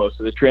in sumo.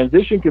 So the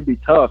transition can be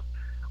tough,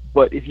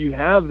 but if you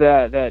have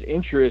that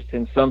interest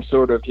in some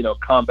sort of,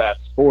 combat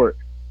sport,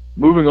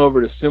 moving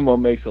over to sumo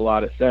makes a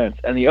lot of sense.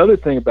 And the other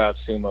thing about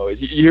sumo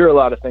is you hear a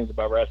lot of things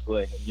about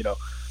wrestling, and,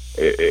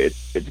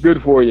 it's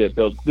good for you. It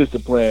builds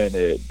discipline.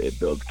 It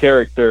builds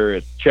character.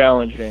 It's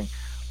challenging.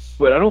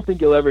 But I don't think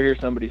you'll ever hear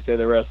somebody say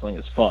that wrestling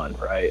is fun,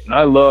 right? And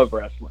I love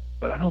wrestling,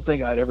 but I don't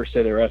think I'd ever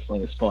say that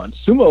wrestling is fun.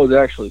 Sumo is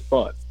actually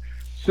fun.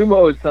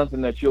 Sumo is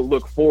something that you'll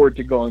look forward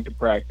to going to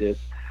practice.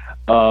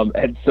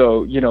 And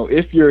so,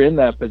 if you're in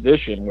that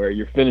position where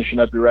you're finishing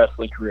up your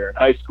wrestling career in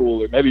high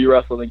school, or maybe you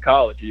wrestled in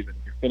college even,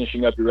 you're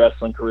finishing up your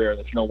wrestling career and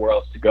there's nowhere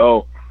else to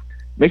go,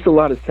 it makes a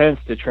lot of sense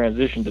to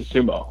transition to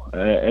sumo.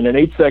 And an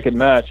 8-second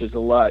match is a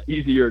lot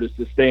easier to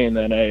sustain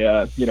than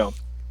a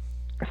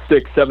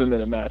 6-7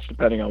 minute match,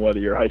 depending on whether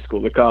you're high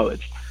school or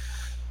college.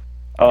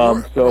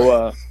 Right.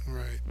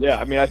 Yeah,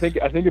 I mean, I think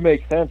it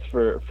makes sense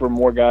for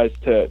more guys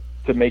to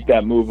make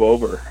that move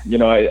over.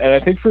 And I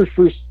think for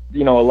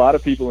a lot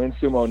of people in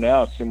sumo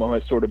now, sumo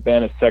has sort of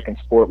been a second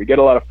sport. We get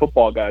a lot of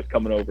football guys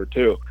coming over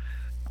too.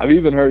 I've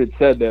even heard it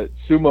said that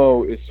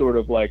sumo is sort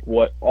of like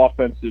what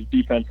offensive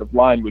defensive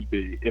line would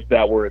be if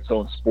that were its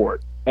own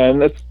sport,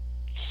 and that's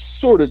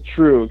sort of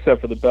true,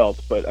 except for the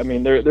belts. But I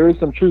mean, there is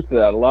some truth to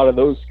that. A lot of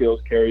those skills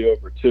carry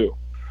over too.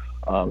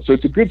 So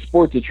it's a good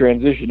sport to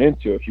transition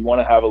into if you want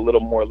to have a little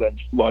more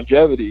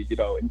longevity,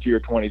 into your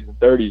 20s and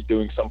 30s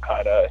doing some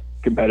kind of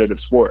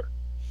competitive sport.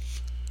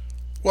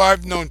 Well,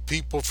 I've known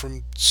people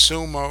from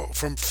sumo,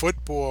 from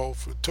football,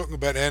 talking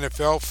about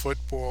NFL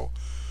football,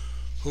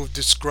 who've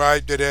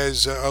described it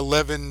as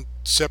 11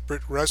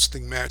 separate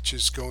wrestling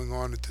matches going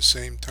on at the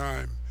same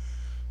time.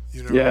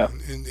 Yeah.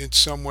 In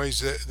some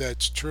ways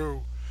that's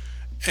true.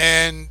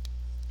 And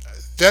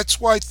that's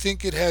why I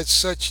think it has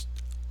such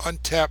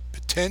untapped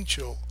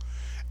potential.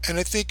 And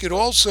I think it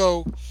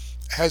also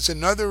has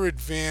another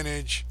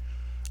advantage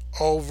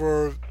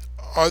over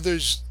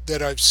others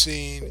that I've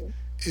seen,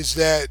 is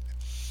that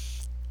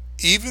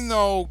even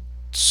though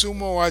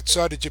sumo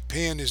outside of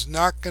Japan is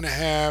not going to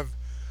have,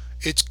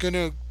 it's going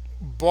to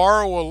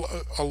borrow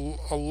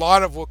a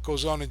lot of what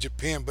goes on in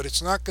Japan, but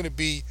it's not going to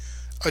be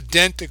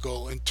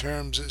identical in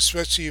terms,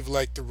 especially of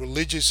like the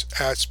religious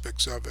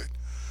aspects of it.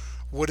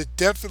 What it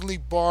definitely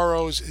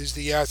borrows is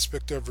the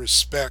aspect of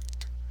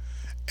respect.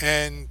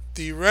 And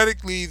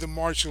theoretically, the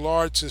martial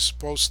arts is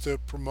supposed to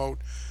promote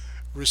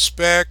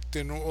respect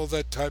and all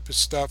that type of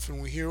stuff,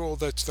 and we hear all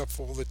that stuff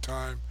all the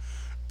time.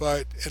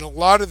 But in a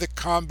lot of the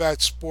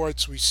combat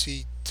sports we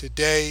see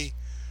today,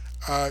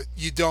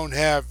 you don't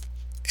have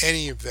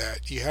any of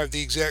that. You have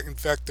the exact, in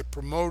fact, the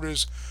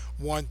promoters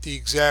want the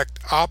exact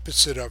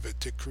opposite of it,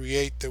 to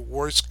create the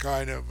worst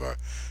kind of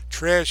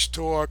trash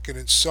talk and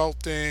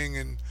insulting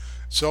and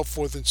so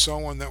forth and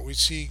so on that we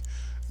see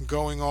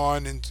going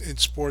on in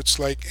sports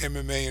like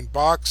MMA and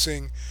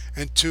boxing.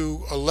 And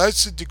to a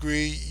lesser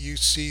degree, you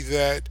see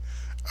that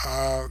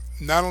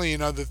not only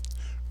in other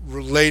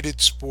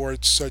related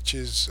sports such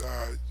as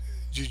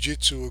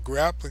jiu-jitsu or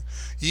grappling,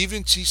 you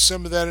even see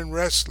some of that in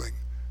wrestling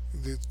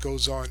that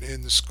goes on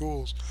in the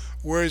schools.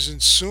 Whereas in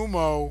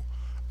sumo,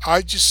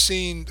 I've just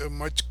seen a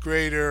much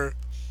greater,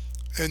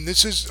 and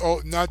this is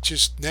not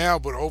just now,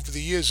 but over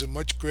the years, a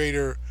much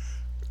greater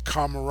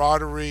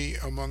camaraderie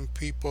among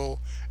people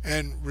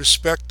and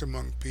respect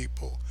among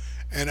people.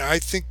 And I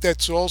think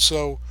that's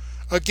also,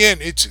 again,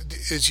 it's,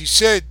 as you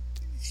said,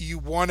 you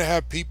want to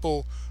have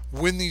people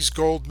win these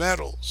gold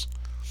medals.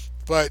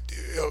 But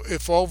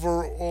if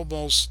over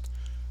almost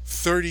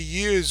 30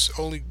 years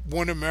only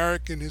one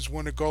American has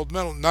won a gold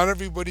medal, not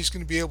everybody's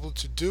going to be able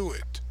to do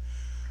it.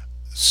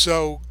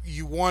 So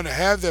you want to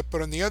have that,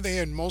 but on the other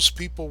hand, most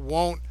people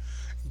won't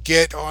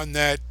get on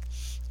that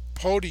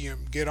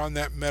podium, get on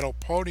that medal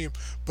podium,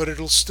 but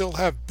it'll still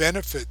have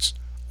benefits,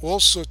 all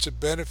sorts of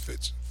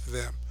benefits for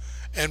them.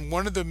 And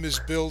one of them is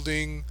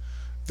building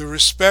the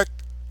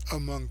respect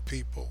among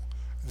people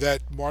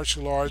that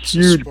martial arts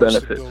is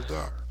supposed to build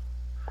up.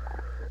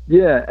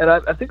 Yeah, and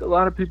I think a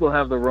lot of people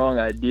have the wrong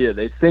idea.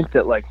 They think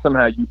that like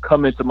somehow you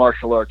come into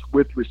martial arts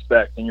with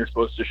respect and you're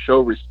supposed to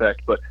show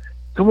respect, but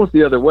it's almost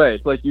the other way.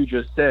 It's like you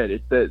just said.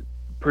 It's that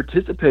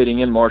participating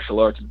in martial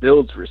arts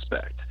builds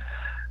respect.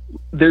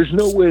 There's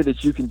no way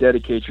that you can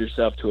dedicate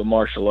yourself to a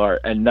martial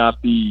art and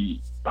not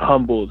be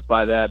humbled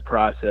by that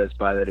process,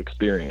 by that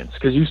experience,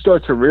 because you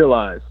start to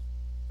realize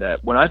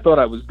that when I thought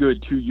I was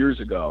good 2 years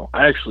ago,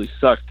 I actually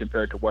sucked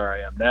compared to where I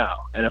am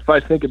now. And if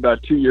I think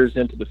about 2 years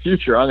into the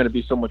future, I'm going to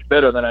be so much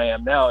better than I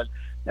am now. And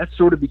that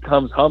sort of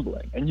becomes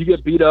humbling. And you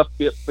get beat up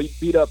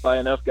by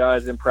enough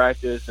guys in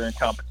practice or in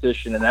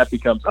competition, and that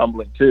becomes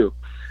humbling too.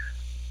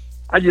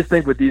 I just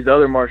think with these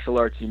other martial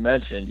arts you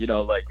mentioned,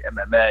 like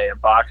MMA and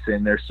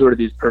boxing, there's sort of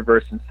these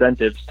perverse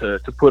incentives to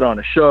put on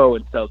a show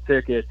and sell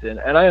tickets. And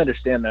I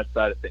understand that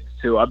side of things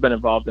too. I've been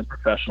involved in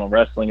professional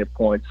wrestling at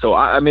points. So,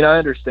 I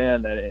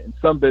understand that in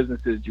some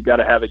businesses you got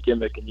to have a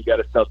gimmick and you got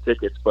to sell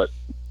tickets. But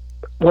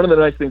one of the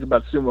nice things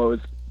about sumo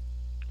is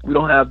we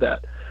don't have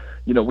that.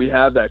 We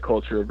have that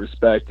culture of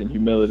respect and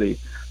humility.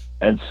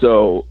 And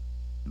so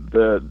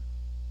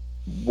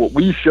what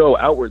we show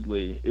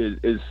outwardly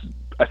is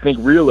I think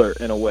realer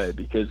in a way,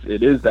 because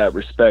it is that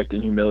respect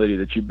and humility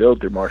that you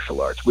build through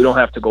martial arts. We don't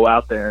have to go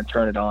out there and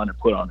turn it on and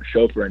put on a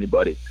show for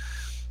anybody.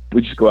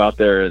 We just go out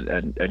there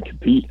and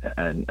compete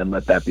and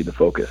let that be the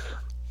focus.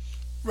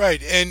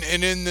 Right. And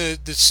in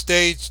the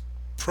stage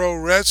pro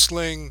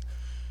wrestling,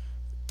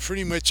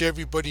 pretty much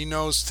everybody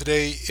knows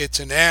today it's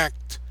an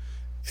act.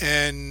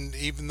 And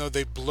even though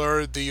they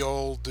blurred the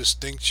old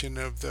distinction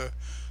of the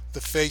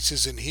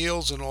faces and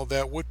heels and all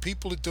that, what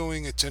people are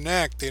doing, it's an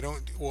act. They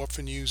don't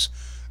often use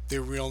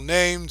their real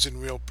names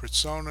and real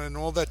persona and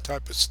all that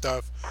type of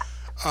stuff.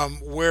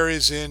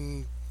 Whereas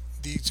in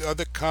these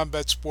other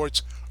combat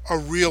sports are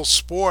real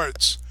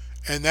sports,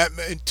 and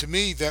to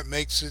me that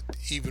makes it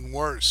even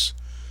worse.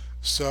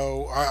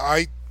 So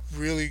I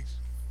really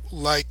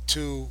like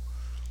to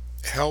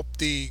help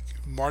the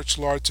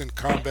martial arts and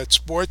combat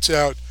sports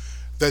out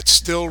that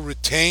still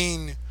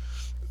retain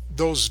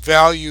those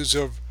values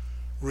of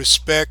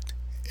respect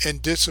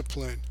and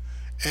discipline,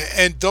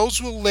 and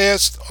those will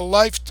last a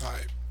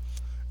lifetime.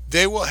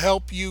 They will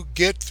help you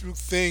get through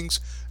things,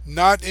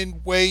 not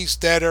in ways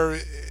that are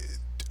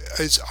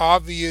as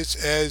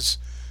obvious as,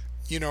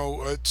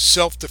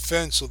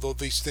 self-defense, although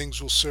these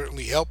things will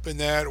certainly help in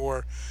that,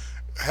 or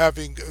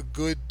having a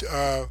good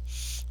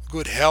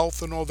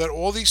health and all that.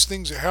 All these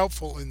things are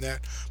helpful in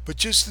that, but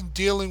just in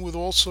dealing with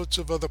all sorts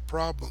of other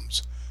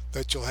problems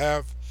that you'll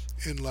have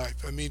in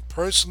life. I mean,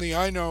 personally,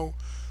 I know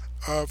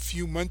a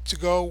few months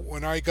ago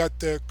when I got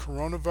the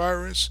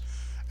coronavirus,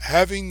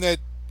 having that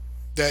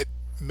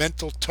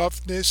mental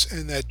toughness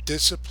and that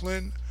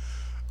discipline,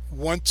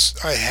 once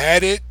I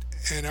had it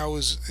and I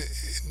was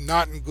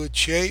not in good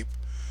shape,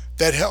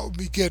 that helped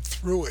me get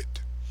through it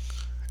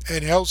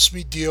and helps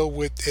me deal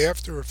with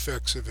after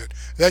effects of it.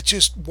 That's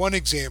just one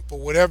example.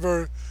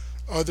 Whatever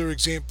other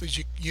examples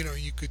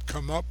you could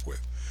come up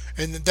with,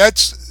 and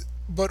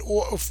but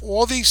of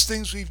all these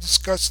things we've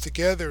discussed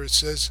together, it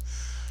says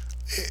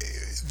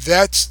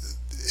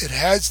it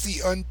has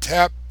the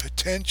untapped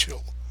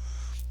potential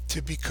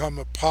to become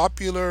a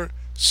popular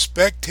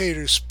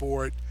spectator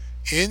sport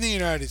in the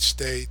United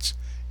States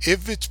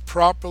if it's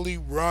properly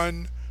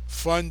run,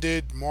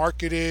 funded,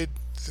 marketed,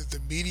 the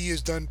media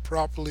is done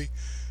properly,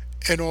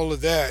 and all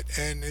of that.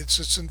 And it's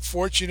just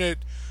unfortunate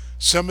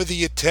some of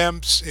the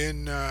attempts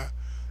in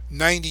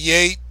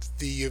 '98,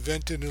 the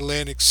event in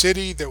Atlantic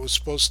City that was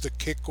supposed to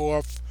kick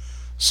off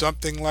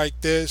something like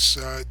this,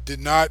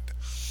 did not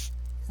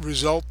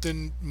result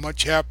in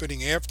much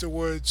happening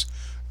afterwards.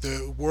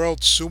 The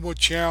World Sumo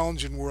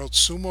Challenge and World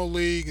Sumo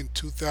League in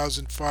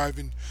 2005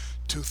 and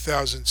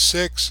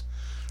 2006.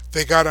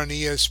 They got on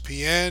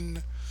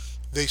ESPN.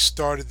 They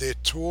started their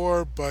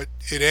tour, but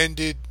it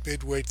ended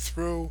midway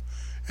through,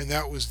 and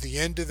that was the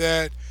end of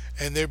that.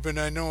 And there have been,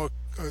 I know,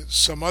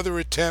 some other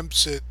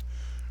attempts at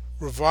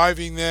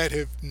reviving that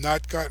have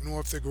not gotten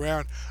off the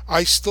ground.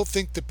 I still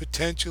think the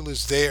potential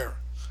is there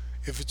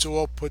if it's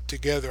all put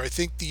together. I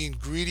think the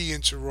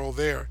ingredients are all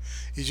there.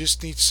 You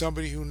just need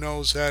somebody who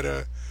knows how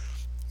to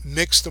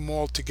mix them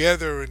all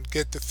together and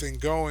get the thing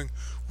going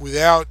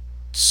without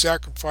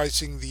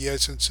sacrificing the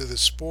essence of the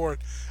sport.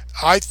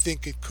 I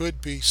think it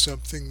could be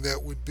something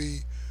that would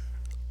be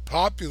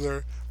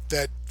popular,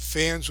 that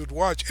fans would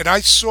watch. And I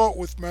saw it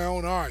with my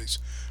own eyes,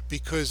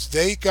 because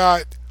they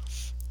got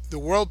the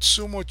World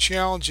Sumo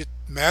Challenge at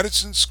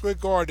Madison Square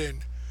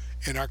Garden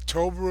in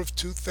October of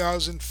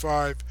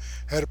 2005,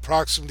 had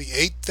approximately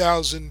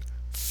 8,000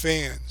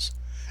 fans.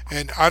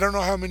 And I don't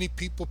know how many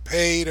people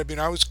paid. I mean,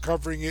 I was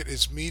covering it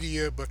as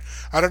media, but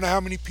I don't know how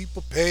many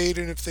people paid,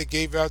 and if they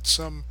gave out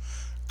some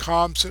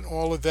comps and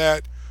all of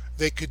that.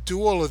 They could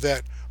do all of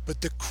that,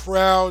 but the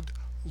crowd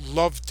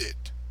loved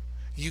it.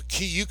 You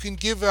can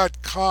give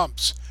out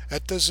comps.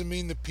 That doesn't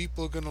mean the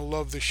people are going to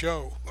love the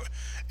show.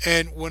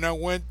 And when I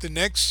went the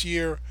next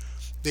year,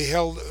 they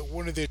held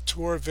one of their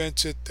tour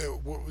events at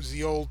what was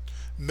the old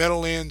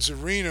Meadowlands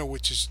Arena,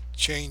 which has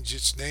changed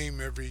its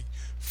name every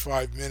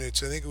 5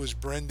 minutes. I think it was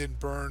Brendan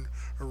Byrne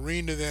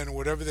Arena then, or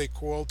whatever they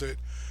called it.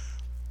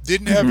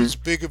 Didn't have as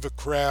big of a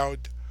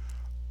crowd,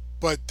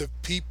 but the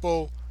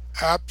people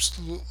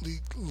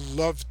absolutely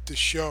loved the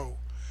show.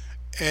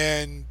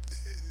 And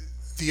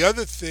the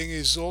other thing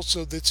is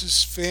also, this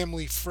is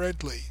family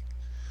friendly.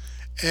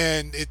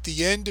 And at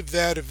the end of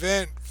that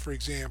event, for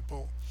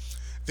example,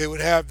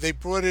 they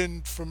brought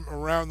in from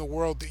around the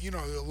world,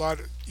 a lot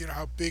of,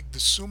 how big the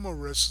sumo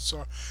wrestlers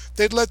are.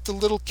 They'd let the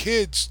little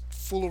kids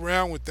fool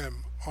around with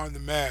them on the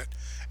mat,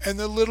 and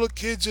the little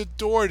kids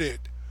adored it.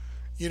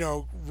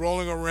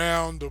 rolling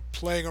around or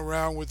playing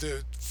around with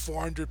a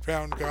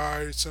 400-pound guy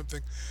or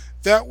something.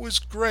 That was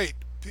great.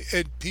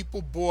 And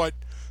people bought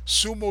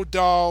sumo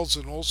dolls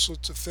and all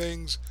sorts of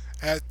things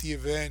at the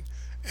event.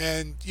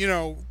 And,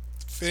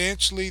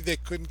 financially they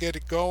couldn't get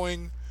it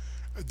going.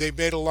 They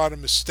made a lot of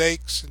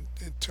mistakes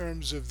in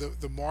terms of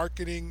the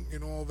marketing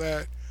and all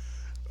that.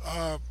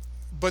 Uh,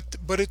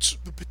 but it's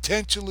the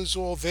potential is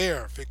all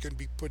there if it can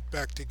be put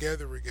back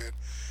together again.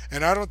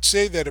 And I don't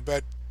say that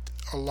about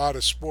a lot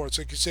of sports.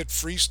 Like you said,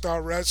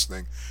 freestyle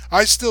wrestling.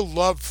 I still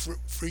love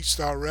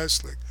freestyle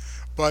wrestling,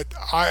 but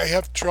I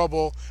have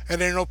trouble,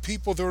 and I know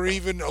people that are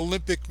even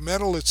Olympic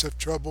medalists have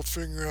trouble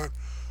figuring out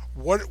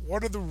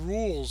what are the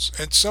rules.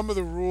 And some of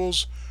the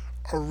rules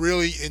are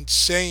really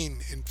insane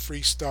in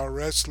freestyle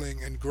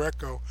wrestling and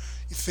Greco.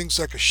 Things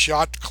like a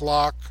shot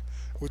clock,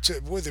 which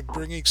boy, they're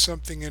bringing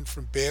something in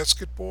from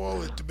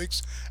basketball. It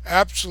makes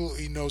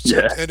absolutely no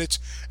sense, Yeah.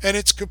 and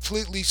it's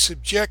completely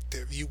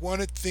subjective. You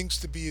wanted things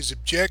to be as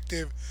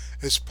objective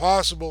as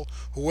possible.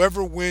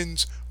 Whoever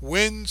wins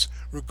wins,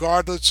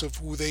 regardless of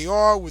who they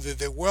are, whether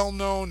they're well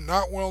known,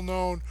 not well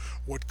known,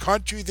 what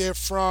country they're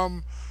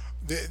from,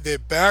 their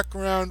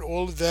background,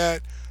 all of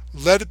that.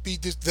 Let it be.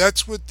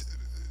 That's what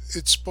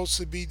it's supposed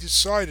to be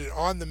decided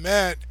on the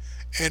mat,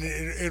 and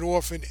it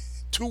often,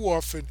 too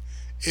often,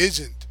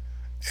 isn't.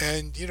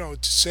 And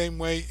it's the same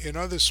way in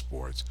other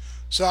sports.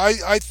 So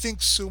I think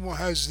sumo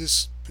has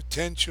this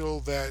potential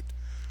that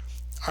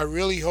I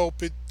really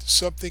hope it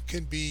something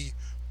can be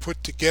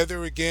put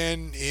together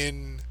again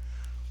in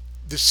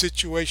the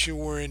situation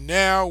we're in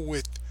now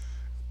with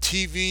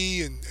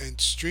TV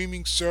and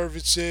streaming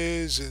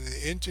services and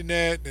the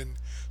internet and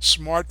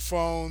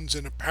smartphones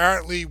and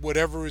apparently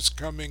whatever is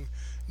coming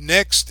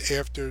next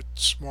after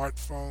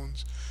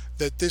smartphones,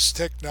 that this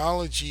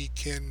technology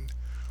can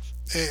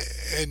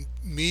and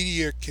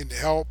media can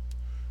help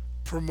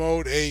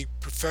promote a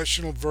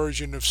professional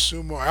version of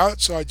sumo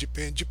outside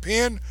Japan.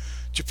 Japan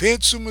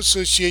Sumo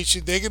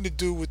Association, they're going to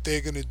do what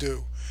they're going to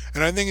do,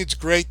 and I think it's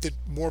great that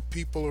more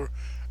people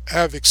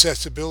have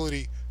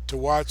accessibility to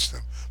watch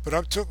them. But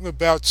I'm talking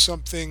about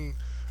something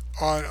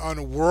on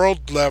a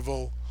world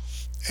level,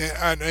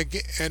 and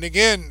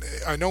again,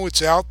 I know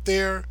it's out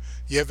there.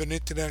 You have an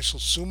international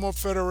sumo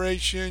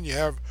federation. You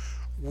have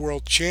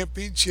world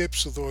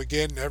championships, although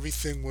again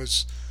everything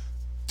was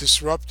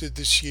disrupted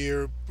this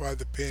year by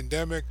the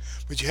pandemic.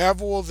 But you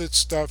have all that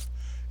stuff.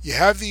 You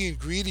have the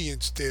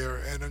ingredients there,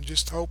 and I'm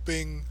just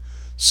hoping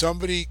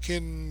somebody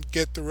can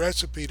get the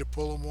recipe to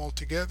pull them all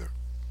together.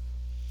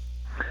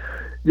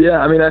 Yeah,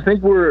 I mean, I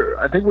think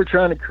we're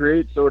trying to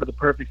create sort of the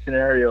perfect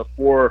scenario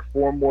for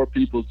more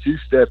people to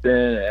step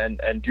in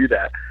and do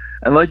that.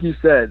 And like you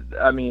said,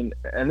 I mean,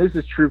 and this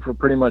is true for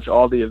pretty much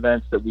all the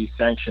events that we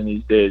sanction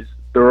these days.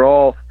 They're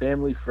all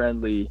family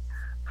friendly,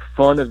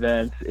 fun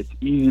events. It's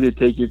easy to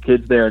take your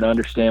kids there and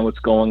understand what's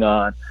going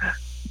on.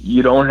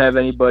 You don't have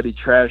anybody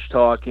trash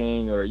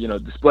talking or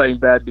displaying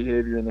bad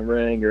behavior in the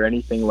ring or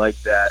anything like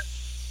that.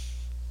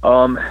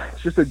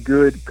 It's just a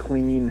good,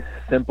 clean,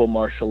 simple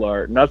martial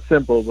art. Not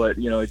simple, but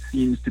it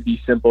seems to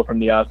be simple from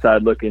the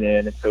outside looking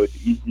in, and so it's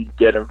easy to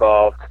get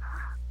involved.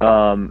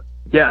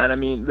 Yeah, and I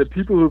mean the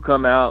people who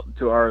come out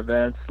to our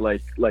events,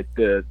 like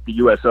the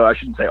USO, I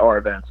shouldn't say our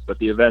events, but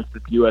the events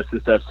that the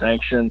USSF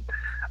sanctioned,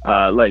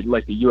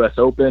 like the US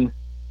Open,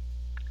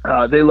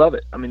 they love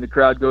it. I mean the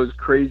crowd goes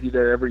crazy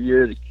there every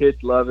year. The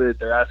kids love it.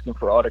 They're asking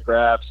for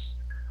autographs.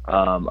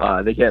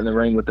 They get in the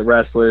ring with the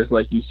wrestlers,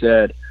 like you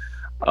said.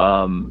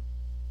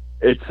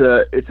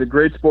 It's a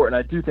great sport, and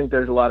I do think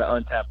there's a lot of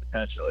untapped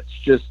potential.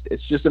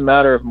 It's just a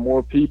matter of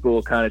more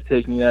people kind of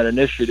taking that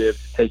initiative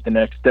to take the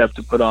next step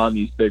to put on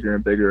these bigger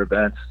and bigger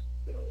events.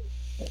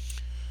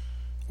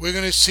 We're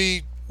going to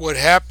see what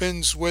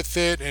happens with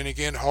it, and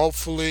again,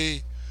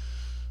 hopefully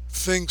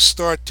things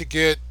start to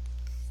get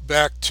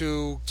back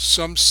to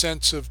some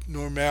sense of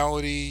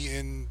normality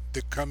in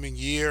the coming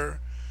year.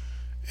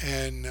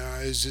 And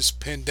as this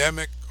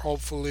pandemic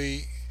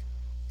hopefully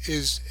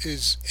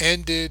is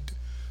ended,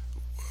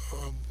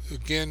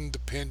 again, the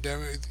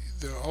pandemic,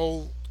 the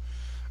whole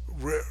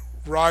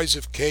rise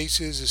of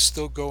cases is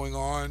still going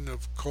on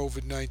of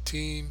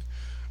COVID-19,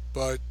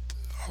 but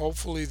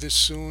hopefully this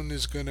soon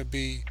is going to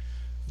be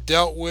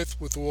dealt with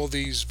all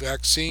these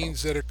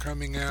vaccines that are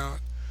coming out,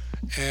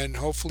 and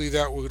hopefully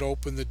that would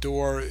open the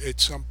door at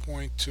some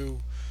point to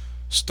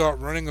start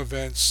running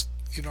events,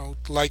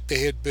 like they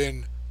had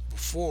been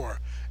before.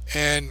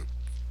 And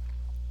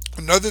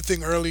another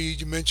thing, earlier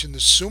you mentioned the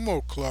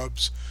sumo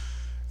clubs.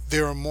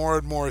 There are more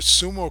and more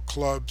sumo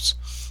clubs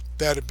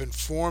that have been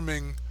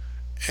forming,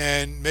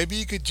 and maybe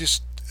you could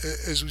just,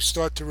 as we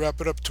start to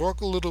wrap it up,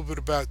 talk a little bit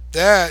about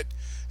that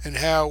and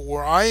how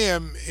where I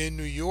am in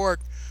New York,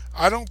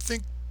 I don't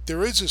think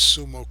there is a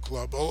sumo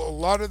club. A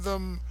lot of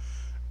them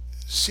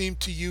seem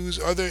to use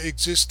other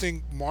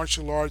existing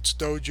martial arts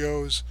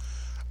dojos,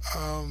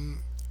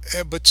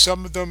 but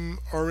some of them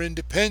are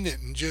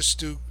independent and just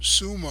do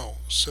sumo.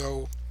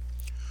 So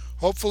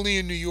hopefully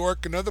in New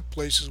York and other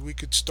places we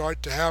could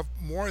start to have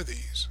more of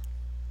these.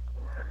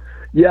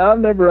 Yeah, I've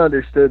never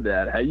understood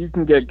that. How you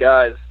can get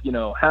guys,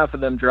 half of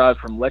them drive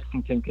from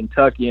Lexington,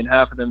 Kentucky, and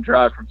half of them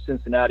drive from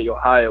Cincinnati,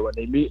 Ohio, and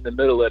they meet in the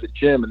middle at a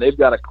gym, and they've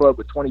got a club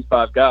with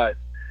 25 guys,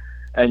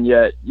 and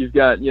yet you've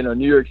got,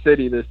 New York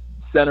City, this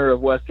center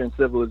of Western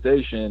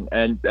civilization,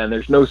 and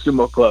there's no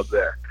sumo club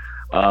there.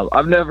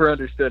 I've never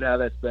understood how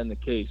that's been the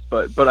case,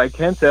 but I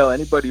can tell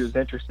anybody who's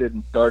interested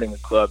in starting a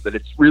club that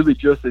it's really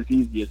just as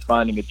easy as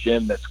finding a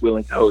gym that's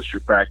willing to host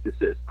your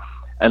practices.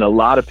 And a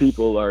lot of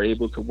people are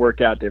able to work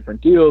out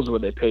different deals where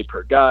they pay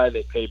per guy,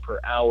 they pay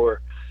per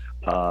hour,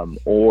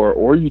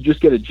 or you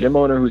just get a gym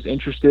owner who's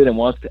interested and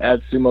wants to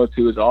add sumo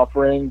to his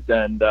offerings,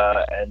 and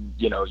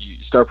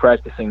you start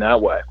practicing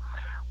that way.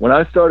 When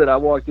I started, I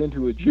walked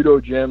into a judo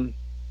gym.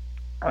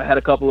 I had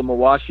a couple of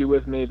Mawashi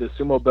with me, the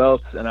sumo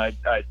belts, and I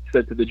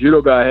said to the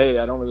judo guy, "Hey,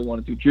 I don't really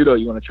want to do judo.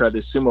 You want to try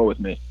this sumo with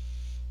me?"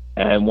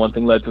 And one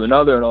thing led to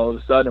another, and all of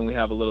a sudden we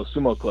have a little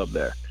sumo club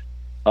there.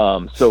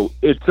 So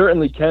it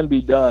certainly can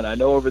be done. I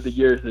know over the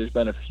years there's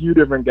been a few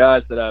different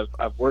guys that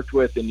I've worked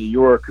with in New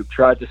York who've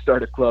tried to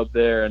start a club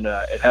there, and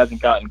it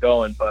hasn't gotten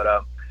going.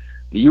 But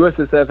the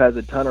USSF has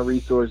a ton of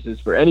resources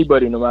for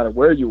anybody, no matter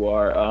where you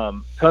are.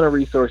 Ton of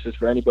resources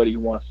for anybody who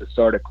wants to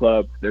start a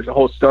club. There's a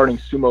whole starting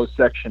sumo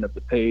section of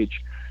the page.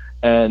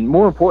 And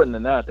more important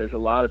than that, there's a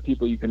lot of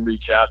people you can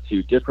reach out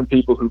to, different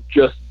people who've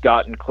just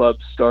gotten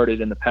clubs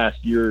started in the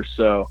past year or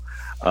so,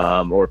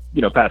 or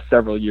past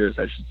several years,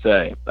 I should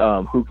say,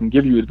 who can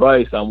give you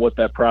advice on what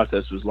that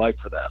process was like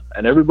for them.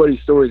 And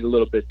everybody's story is a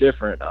little bit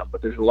different,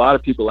 but there's a lot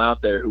of people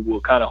out there who will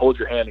kind of hold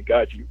your hand and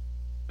guide you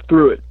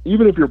through it.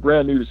 Even if you're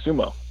brand new to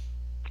sumo,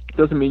 it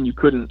doesn't mean you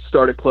couldn't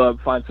start a club,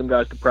 find some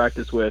guys to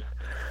practice with,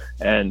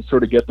 and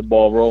sort of get the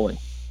ball rolling.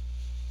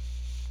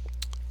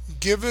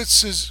 Give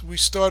us, as we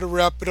start to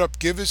wrap it up,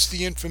 give us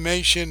the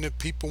information that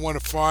people want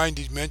to find.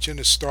 You mentioned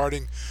a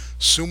starting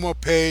sumo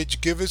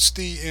page. Give us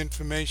the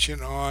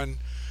information on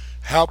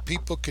how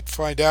people could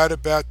find out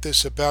about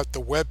this, about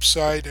the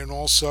website, and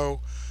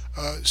also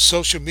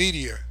social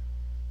media.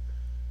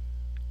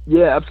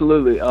 Yeah,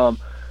 absolutely.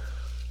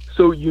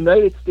 So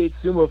United States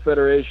Sumo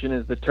Federation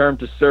is the term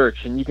to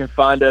search, and you can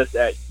find us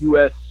at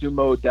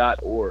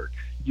ussumo.org.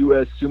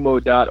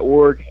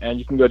 ussumo.org, and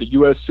you can go to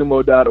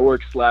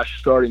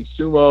ussumo.org/starting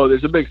sumo.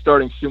 There's a big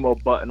starting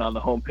sumo button on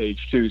the homepage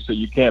too, so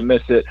you can't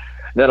miss it.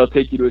 That'll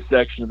take you to a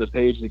section of the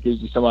page that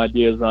gives you some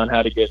ideas on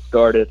how to get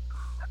started.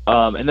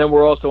 And then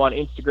we're also on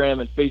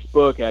Instagram and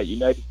Facebook at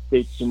United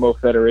States Sumo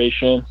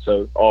Federation,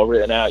 so all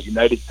written out,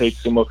 United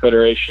States Sumo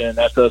Federation.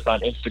 That's us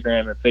on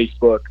Instagram and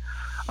Facebook.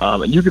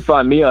 And you can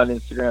find me on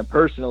Instagram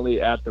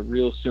personally at The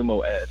Real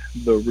Sumo Ed.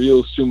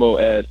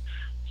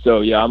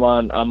 So yeah, I'm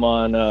on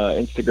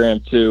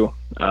Instagram too.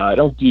 I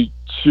don't do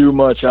too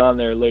much on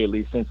there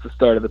lately since the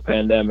start of the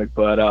pandemic,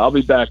 but I'll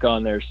be back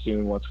on there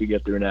soon once we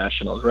get through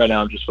nationals. Right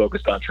now I'm just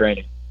focused on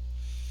training.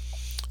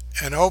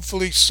 And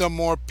hopefully some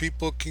more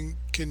people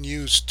can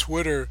use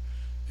Twitter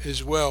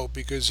as well,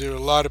 because there are a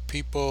lot of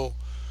people.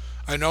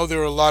 I know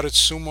there are a lot of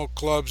sumo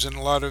clubs and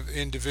a lot of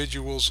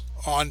individuals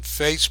on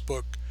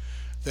Facebook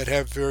that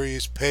have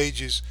various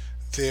pages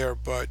there,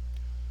 but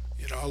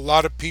a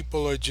lot of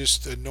people are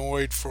just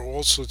annoyed for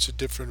all sorts of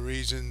different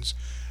reasons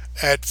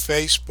at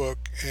Facebook,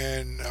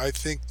 and I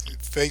think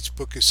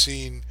Facebook is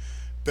seeing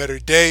better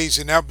days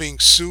and now being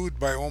sued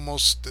by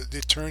almost the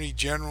attorneys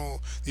general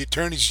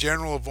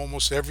of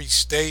almost every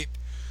state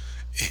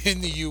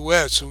in the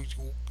U.S. who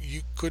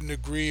you couldn't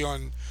agree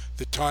on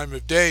the time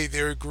of day.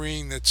 They're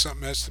agreeing that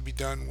something has to be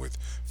done with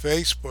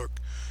Facebook.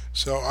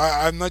 So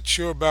I'm not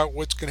sure about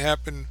what's going to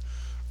happen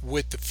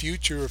with the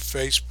future of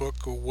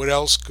Facebook or what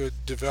else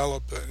could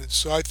develop.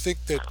 So I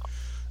think that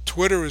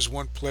Twitter is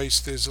one place.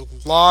 There's a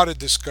lot of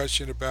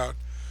discussion about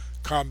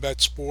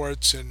combat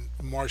sports and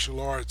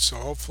martial arts. So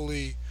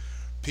hopefully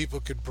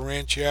people could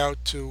branch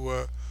out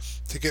to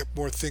get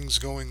more things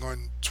going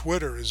on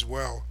Twitter as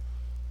well.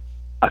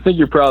 I think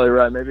you're probably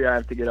right. Maybe I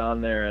have to get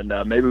on there, and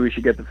maybe we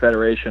should get the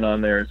Federation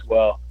on there as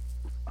well.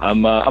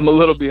 I'm a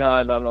little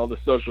behind on all the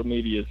social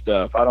media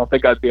stuff. I don't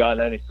think I'd be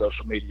on any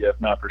social media if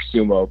not for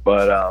sumo,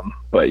 but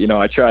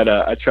I try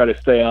to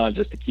stay on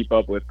just to keep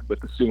up with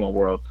the sumo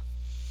world.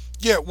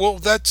 Yeah,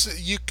 well,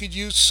 you could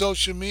use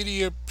social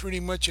media pretty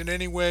much in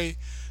any way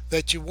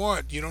that you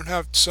want. You don't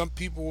have, some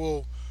people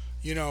will,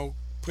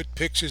 put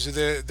pictures of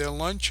their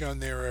lunch on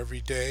there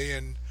every day,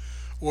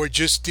 or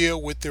just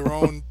deal with their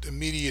own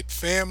immediate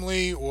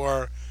family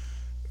or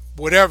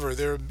whatever.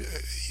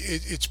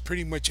 It's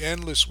pretty much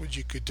endless what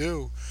you could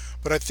do.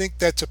 But I think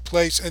that's a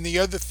place. And the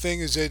other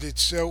thing is that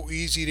it's so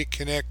easy to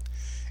connect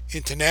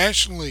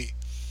internationally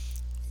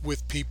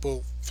with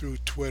people through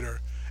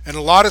Twitter. And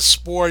a lot of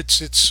sports,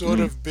 it's sort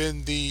of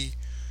been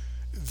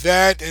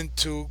that, and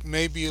to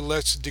maybe a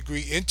lesser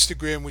degree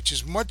Instagram, which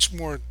is much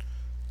more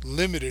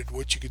limited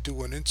what you could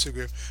do on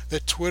Instagram,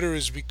 that Twitter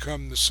has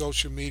become the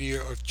social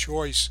media of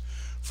choice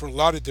for a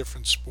lot of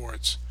different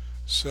sports.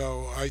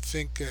 So I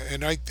think,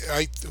 and I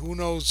who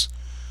knows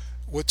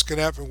what's going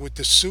to happen with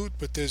the suit,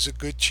 but there's a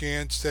good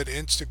chance that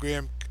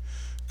Instagram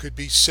could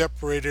be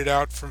separated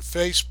out from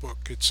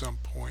Facebook at some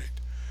point.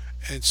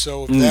 And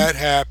so if that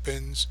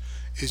happens,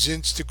 Is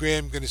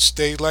Instagram going to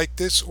stay like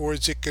this, or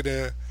is it going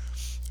to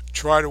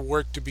try to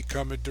work to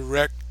become a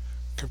direct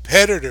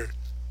competitor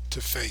to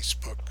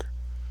Facebook?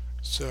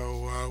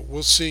 So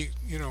we'll see.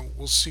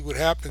 We'll see what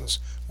happens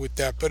with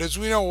that. But as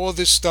we know, all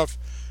this stuff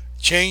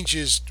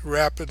changes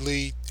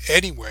rapidly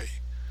anyway.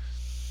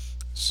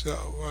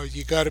 So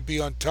you got to be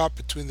on top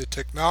between the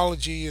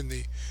technology and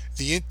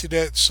the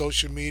internet,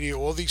 social media.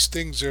 All these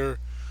things are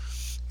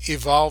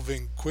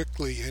evolving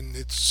quickly, and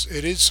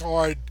it is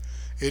hard.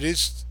 It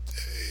is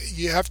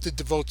You have to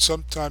devote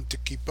some time to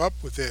keep up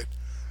with it.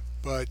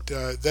 But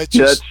that's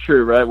Yeah, just that's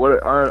true, right?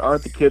 What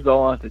aren't the kids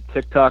all onto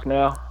TikTok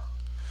now?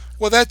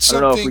 well, that's I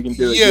don't know if we something. can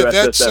do it Yeah,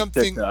 that's USSF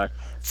something TikTok.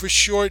 for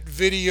short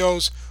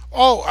videos.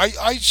 Oh,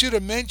 I should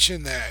have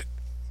mentioned that.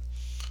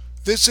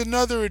 There's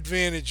another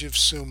advantage of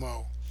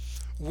sumo.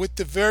 With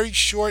the very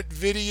short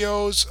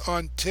videos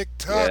on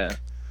Yeah. TikTok,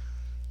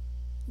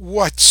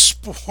 what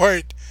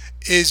sport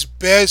is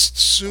best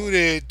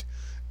suited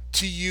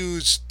to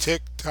use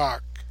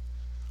TikTok?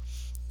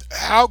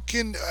 How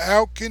can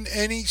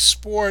any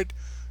sport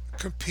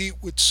compete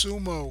with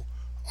sumo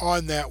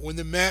on that when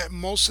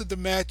most of the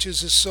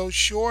matches are so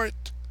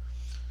short?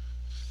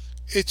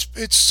 It's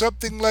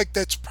something like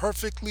that's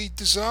perfectly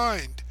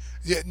designed.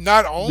 Yet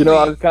not I only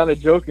was kind of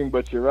joking,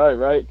 but you're right,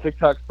 right?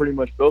 TikTok's pretty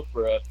much built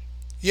for us.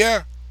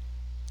 yeah,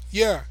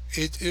 yeah.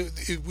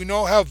 We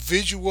know how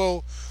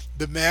visual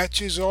the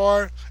matches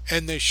are,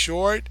 and they're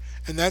short,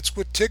 and that's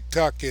what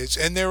TikTok is.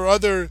 And there are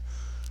other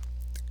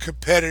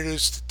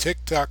competitors to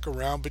TikTok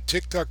around, but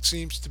TikTok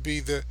seems to be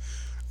the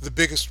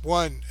biggest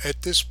one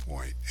at this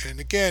point. And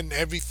again,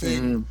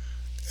 Hmm.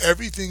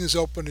 everything is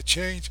open to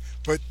change.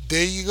 But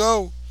there you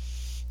go.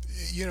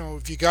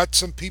 If you got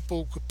some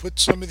people who could put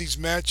some of these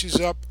matches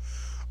up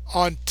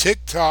on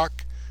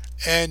TikTok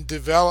and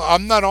develop.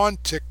 I'm not on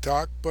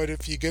TikTok, but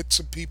if you get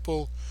some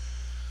people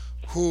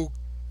who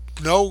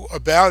know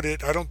about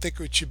it, I don't think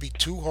it should be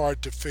too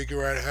hard to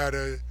figure out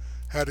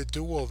how to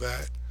do all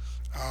that.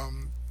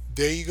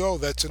 There you go.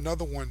 That's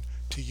another one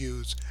to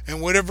use,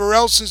 and whatever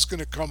else is going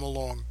to come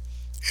along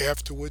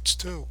afterwards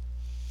too.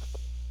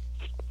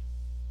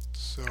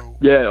 So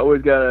Yeah,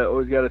 always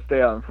gotta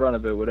stay out in front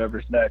of it,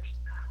 whatever's next.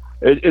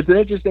 It's an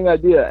interesting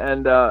idea,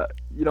 and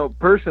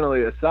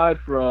personally, aside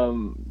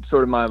from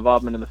sort of my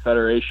involvement in the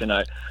federation,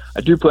 I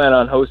do plan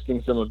on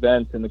hosting some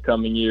events in the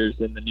coming years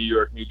in the New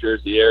York, New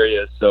Jersey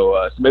area.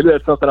 So maybe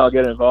that's something I'll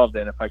get involved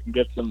in if I can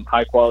get some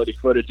high quality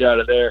footage out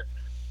of there,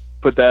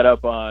 put that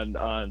up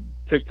on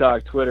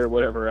TikTok, Twitter,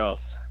 whatever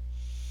else.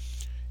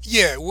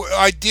 yeah,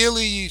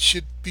 ideally you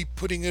should be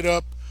putting it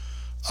up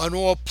on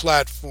all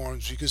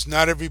platforms because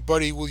not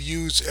everybody will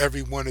use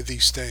every one of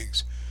these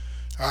things.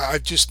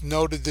 I've just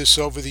noted this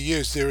over the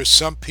years. There are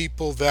some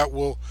people that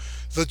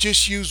they'll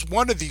just use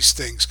one of these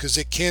things because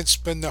they can't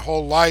spend their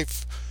whole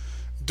life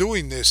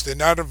doing this. They're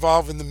not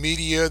involved in the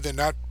media. They're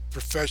not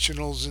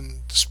professionals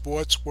in the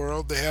sports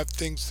world. They have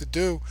things to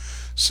do,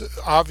 so,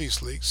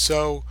 obviously.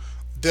 So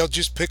they'll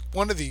just pick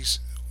one of these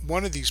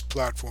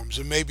platforms,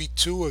 or maybe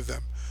two of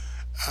them,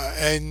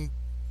 and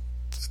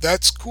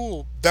that's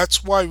cool.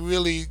 That's why,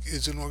 really,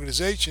 as an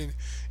organization,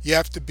 you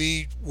have to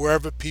be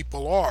wherever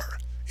people are,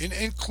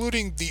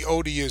 including the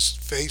odious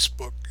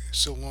Facebook,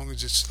 so long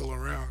as it's still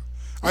around.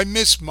 I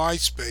miss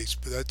MySpace,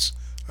 but that's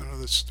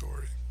another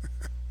story.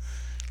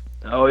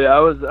 Oh yeah, I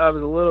was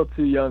a little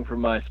too young for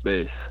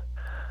MySpace.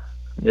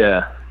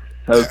 Yeah,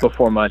 that was Yeah,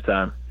 before my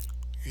time.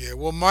 yeah.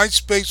 Well,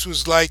 MySpace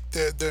was like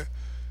the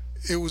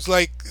it was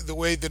like the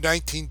way the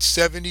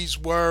 1970s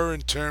were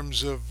in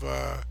terms of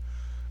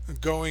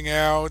going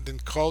out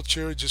and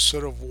culture, just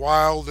sort of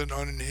wild and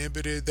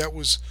uninhibited. That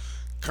was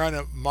kind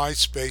of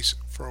MySpace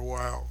for a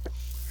while,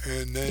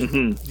 and then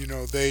Hmm.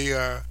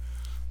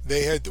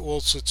 they had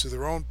all sorts of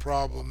their own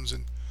problems,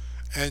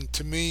 and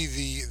to me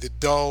the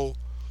dull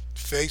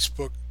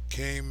Facebook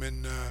came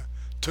and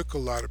took a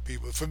lot of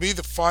people. For me,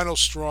 the final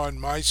straw in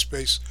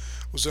MySpace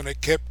was when I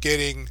kept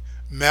getting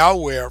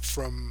malware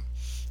from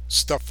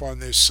stuff on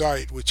their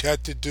site, which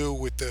had to do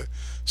with the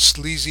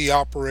sleazy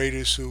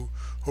operators who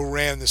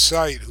ran the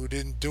site, who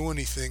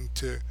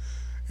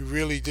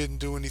really didn't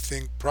do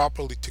anything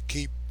properly to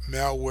keep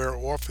malware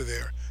off of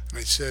there. And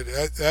I said,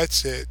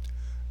 that's it.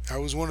 I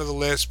was one of the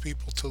last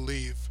people to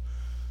leave.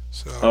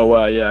 Oh So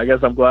wow, yeah. I guess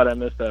I'm glad I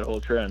missed that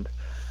whole trend.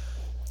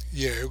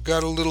 yeah, it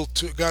got a little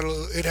too got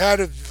a, it had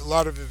a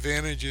lot of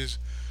advantages,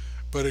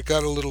 but it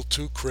got a little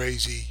too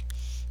crazy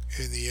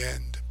in the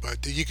end.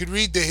 But you could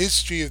read the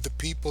history of the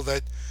people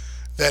that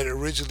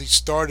originally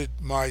started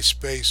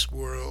MySpace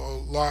were a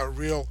lot of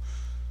real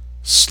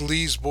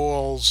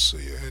sleazeballs,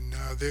 and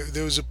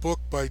there was a book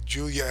by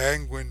Julia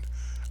Angwin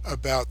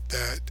about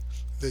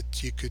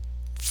that you could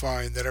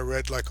find that I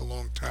read like a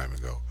long time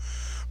ago.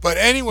 But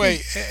Hmm.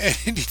 anyway,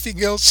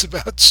 anything else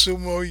about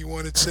sumo you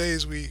want to say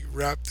as we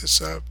wrap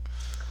this up?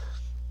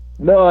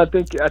 No, I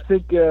think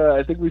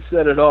we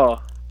said it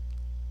all.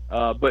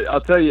 But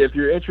I'll tell you, if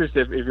you're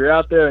interested, if you're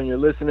out there and you're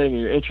listening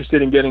and you're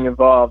interested in getting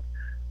involved,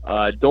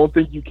 don't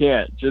think you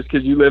can't. Just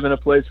because you live in a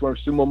place where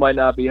sumo might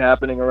not be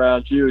happening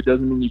around you, it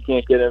doesn't mean you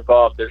can't get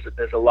involved.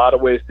 There's a lot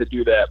of ways to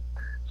do that.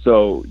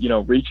 So,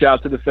 reach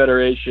out to the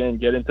federation,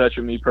 get in touch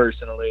with me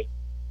personally,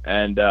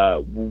 and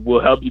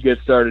we'll help you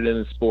get started in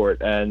the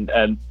sport.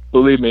 And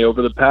believe me,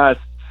 over the past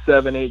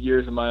 7-8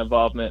 years of my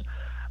involvement,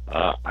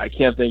 I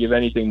can't think of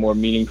anything more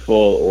meaningful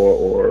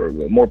or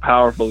more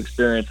powerful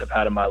experience I've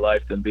had in my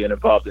life than being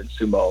involved in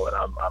sumo, and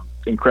I'm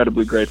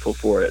incredibly grateful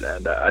for it.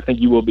 And I think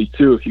you will be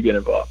too if you get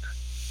involved.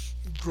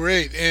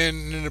 Great.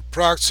 And in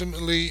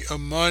approximately a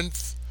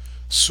month,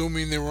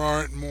 assuming there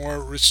aren't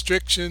more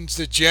restrictions,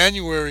 the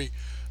January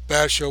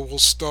Basho will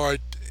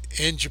start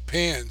in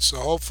Japan. So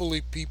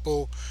hopefully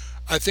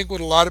I think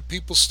when a lot of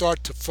people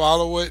start to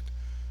follow it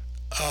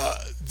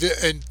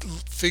and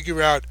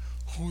figure out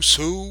who's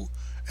who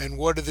and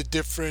what are the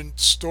different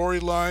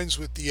storylines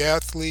with the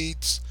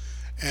athletes,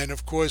 and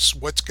of course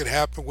what's going to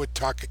happen with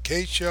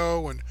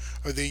Takakeisho, and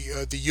are the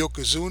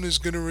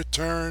Yokozunas going to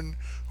return,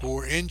 who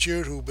are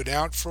injured, who've been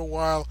out for a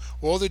while,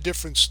 all the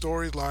different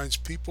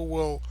storylines, people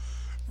will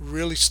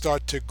really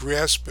start to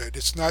grasp it.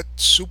 It's not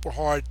super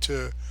hard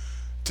to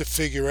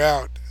figure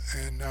out,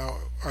 and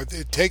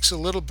it takes a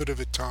little bit of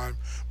a time,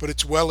 but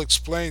it's well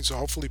explained, so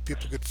hopefully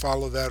people could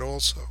follow that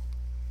also.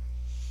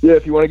 Yeah,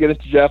 if you want to get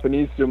into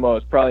Japanese sumo,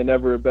 it's probably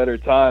never a better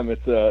time.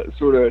 It's a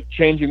sort of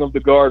changing of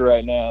the guard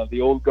right now. The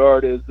old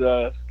guard is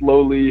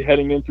slowly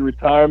heading into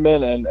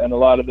retirement, and a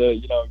lot of the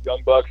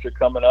young bucks are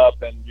coming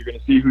up, and you're going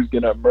to see who's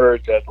going to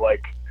emerge as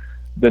like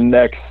the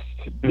next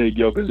big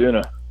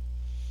Yokozuna.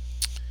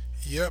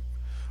 Yep.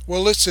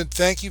 Well, listen,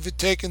 thank you for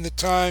taking the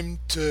time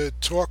to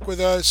talk with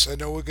us. I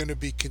know we're going to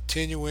be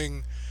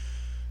continuing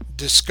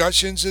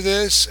discussions of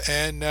this,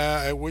 and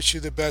I wish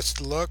you the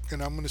best of luck,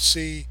 and I'm going to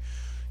see,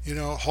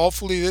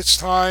 hopefully this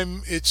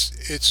time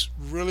it's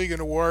really going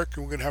to work,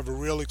 and we're going to have a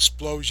real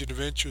explosion of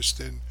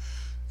interest in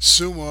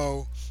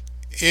sumo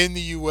in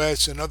the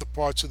U.S. and other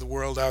parts of the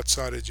world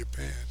outside of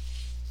Japan.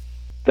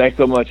 Thanks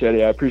so much,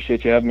 Eddie. I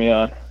appreciate you having me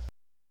on.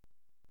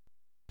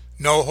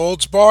 No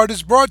Holds Barred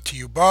is brought to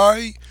you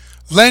by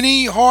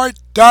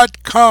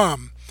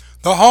LennyHart.com,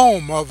 the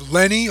home of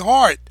Lenny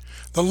Hart,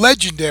 the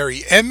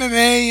legendary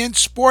MMA and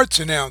sports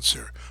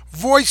announcer,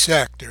 voice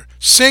actor,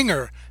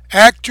 singer,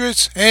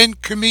 actress,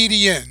 and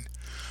comedian.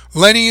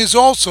 Lenny is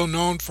also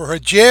known for her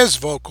jazz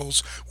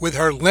vocals with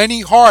her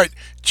Lenny Hart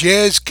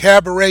Jazz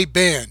Cabaret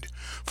Band.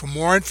 For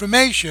more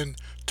information,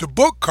 to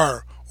book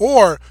her,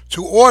 or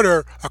to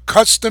order a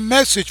custom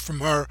message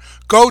from her,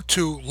 go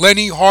to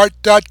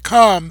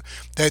LennyHart.com.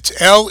 That's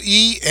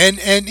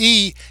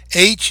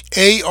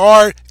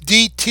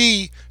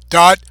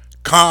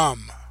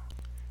LennyHart.com.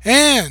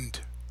 And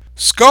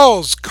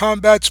Skulls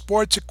Combat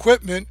Sports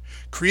Equipment,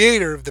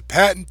 creator of the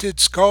patented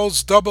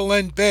Skulls Double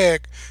End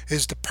Bag,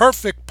 is the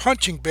perfect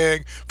punching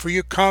bag for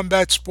your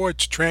combat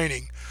sports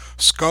training.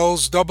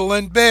 Skulls Double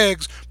End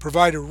Bags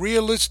provide a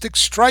realistic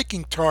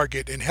striking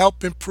target and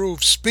help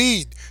improve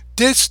speed,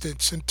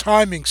 distance, and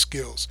timing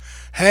skills.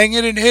 Hang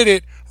it and hit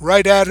it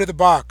right out of the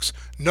box.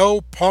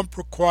 No pump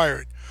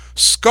required.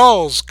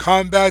 Skulls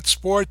Combat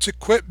Sports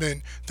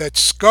Equipment,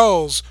 that's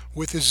Skulls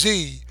with a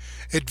Z,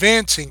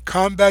 advancing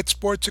combat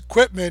sports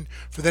equipment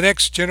for the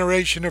next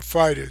generation of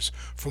fighters.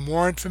 For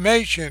more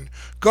information,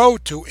 go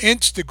to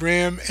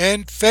Instagram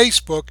and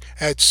Facebook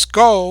at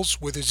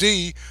Skulls with a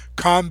Z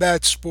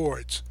Combat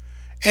Sports.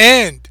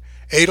 And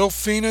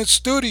Adolfina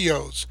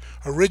Studios,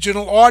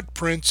 original art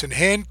prints and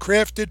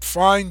handcrafted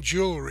fine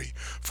jewelry.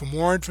 For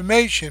more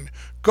information,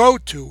 go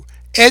to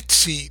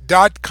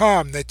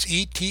Etsy.com, that's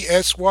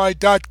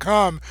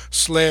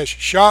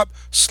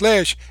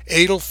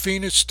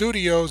Etsy.com/shop/Adolfina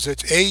Studios,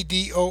 that's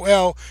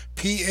ADOLPHINA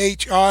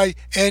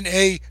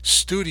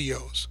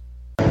Studios.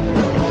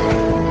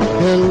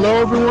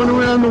 Hello, everyone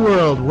around the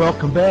world.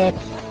 Welcome back.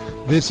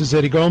 This is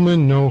Eddie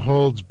Goldman, No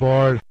Holds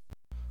Barred.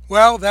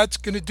 Well, that's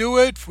going to do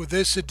it for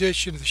this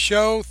edition of the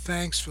show.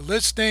 Thanks for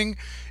listening.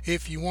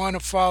 If you want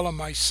to follow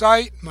my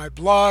site, my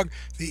blog,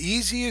 the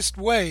easiest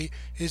way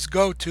is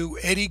go to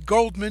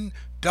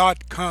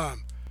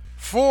eddiegoldman.com.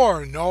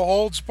 For No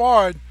Holds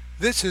Barred,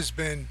 this has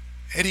been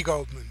Eddie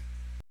Goldman.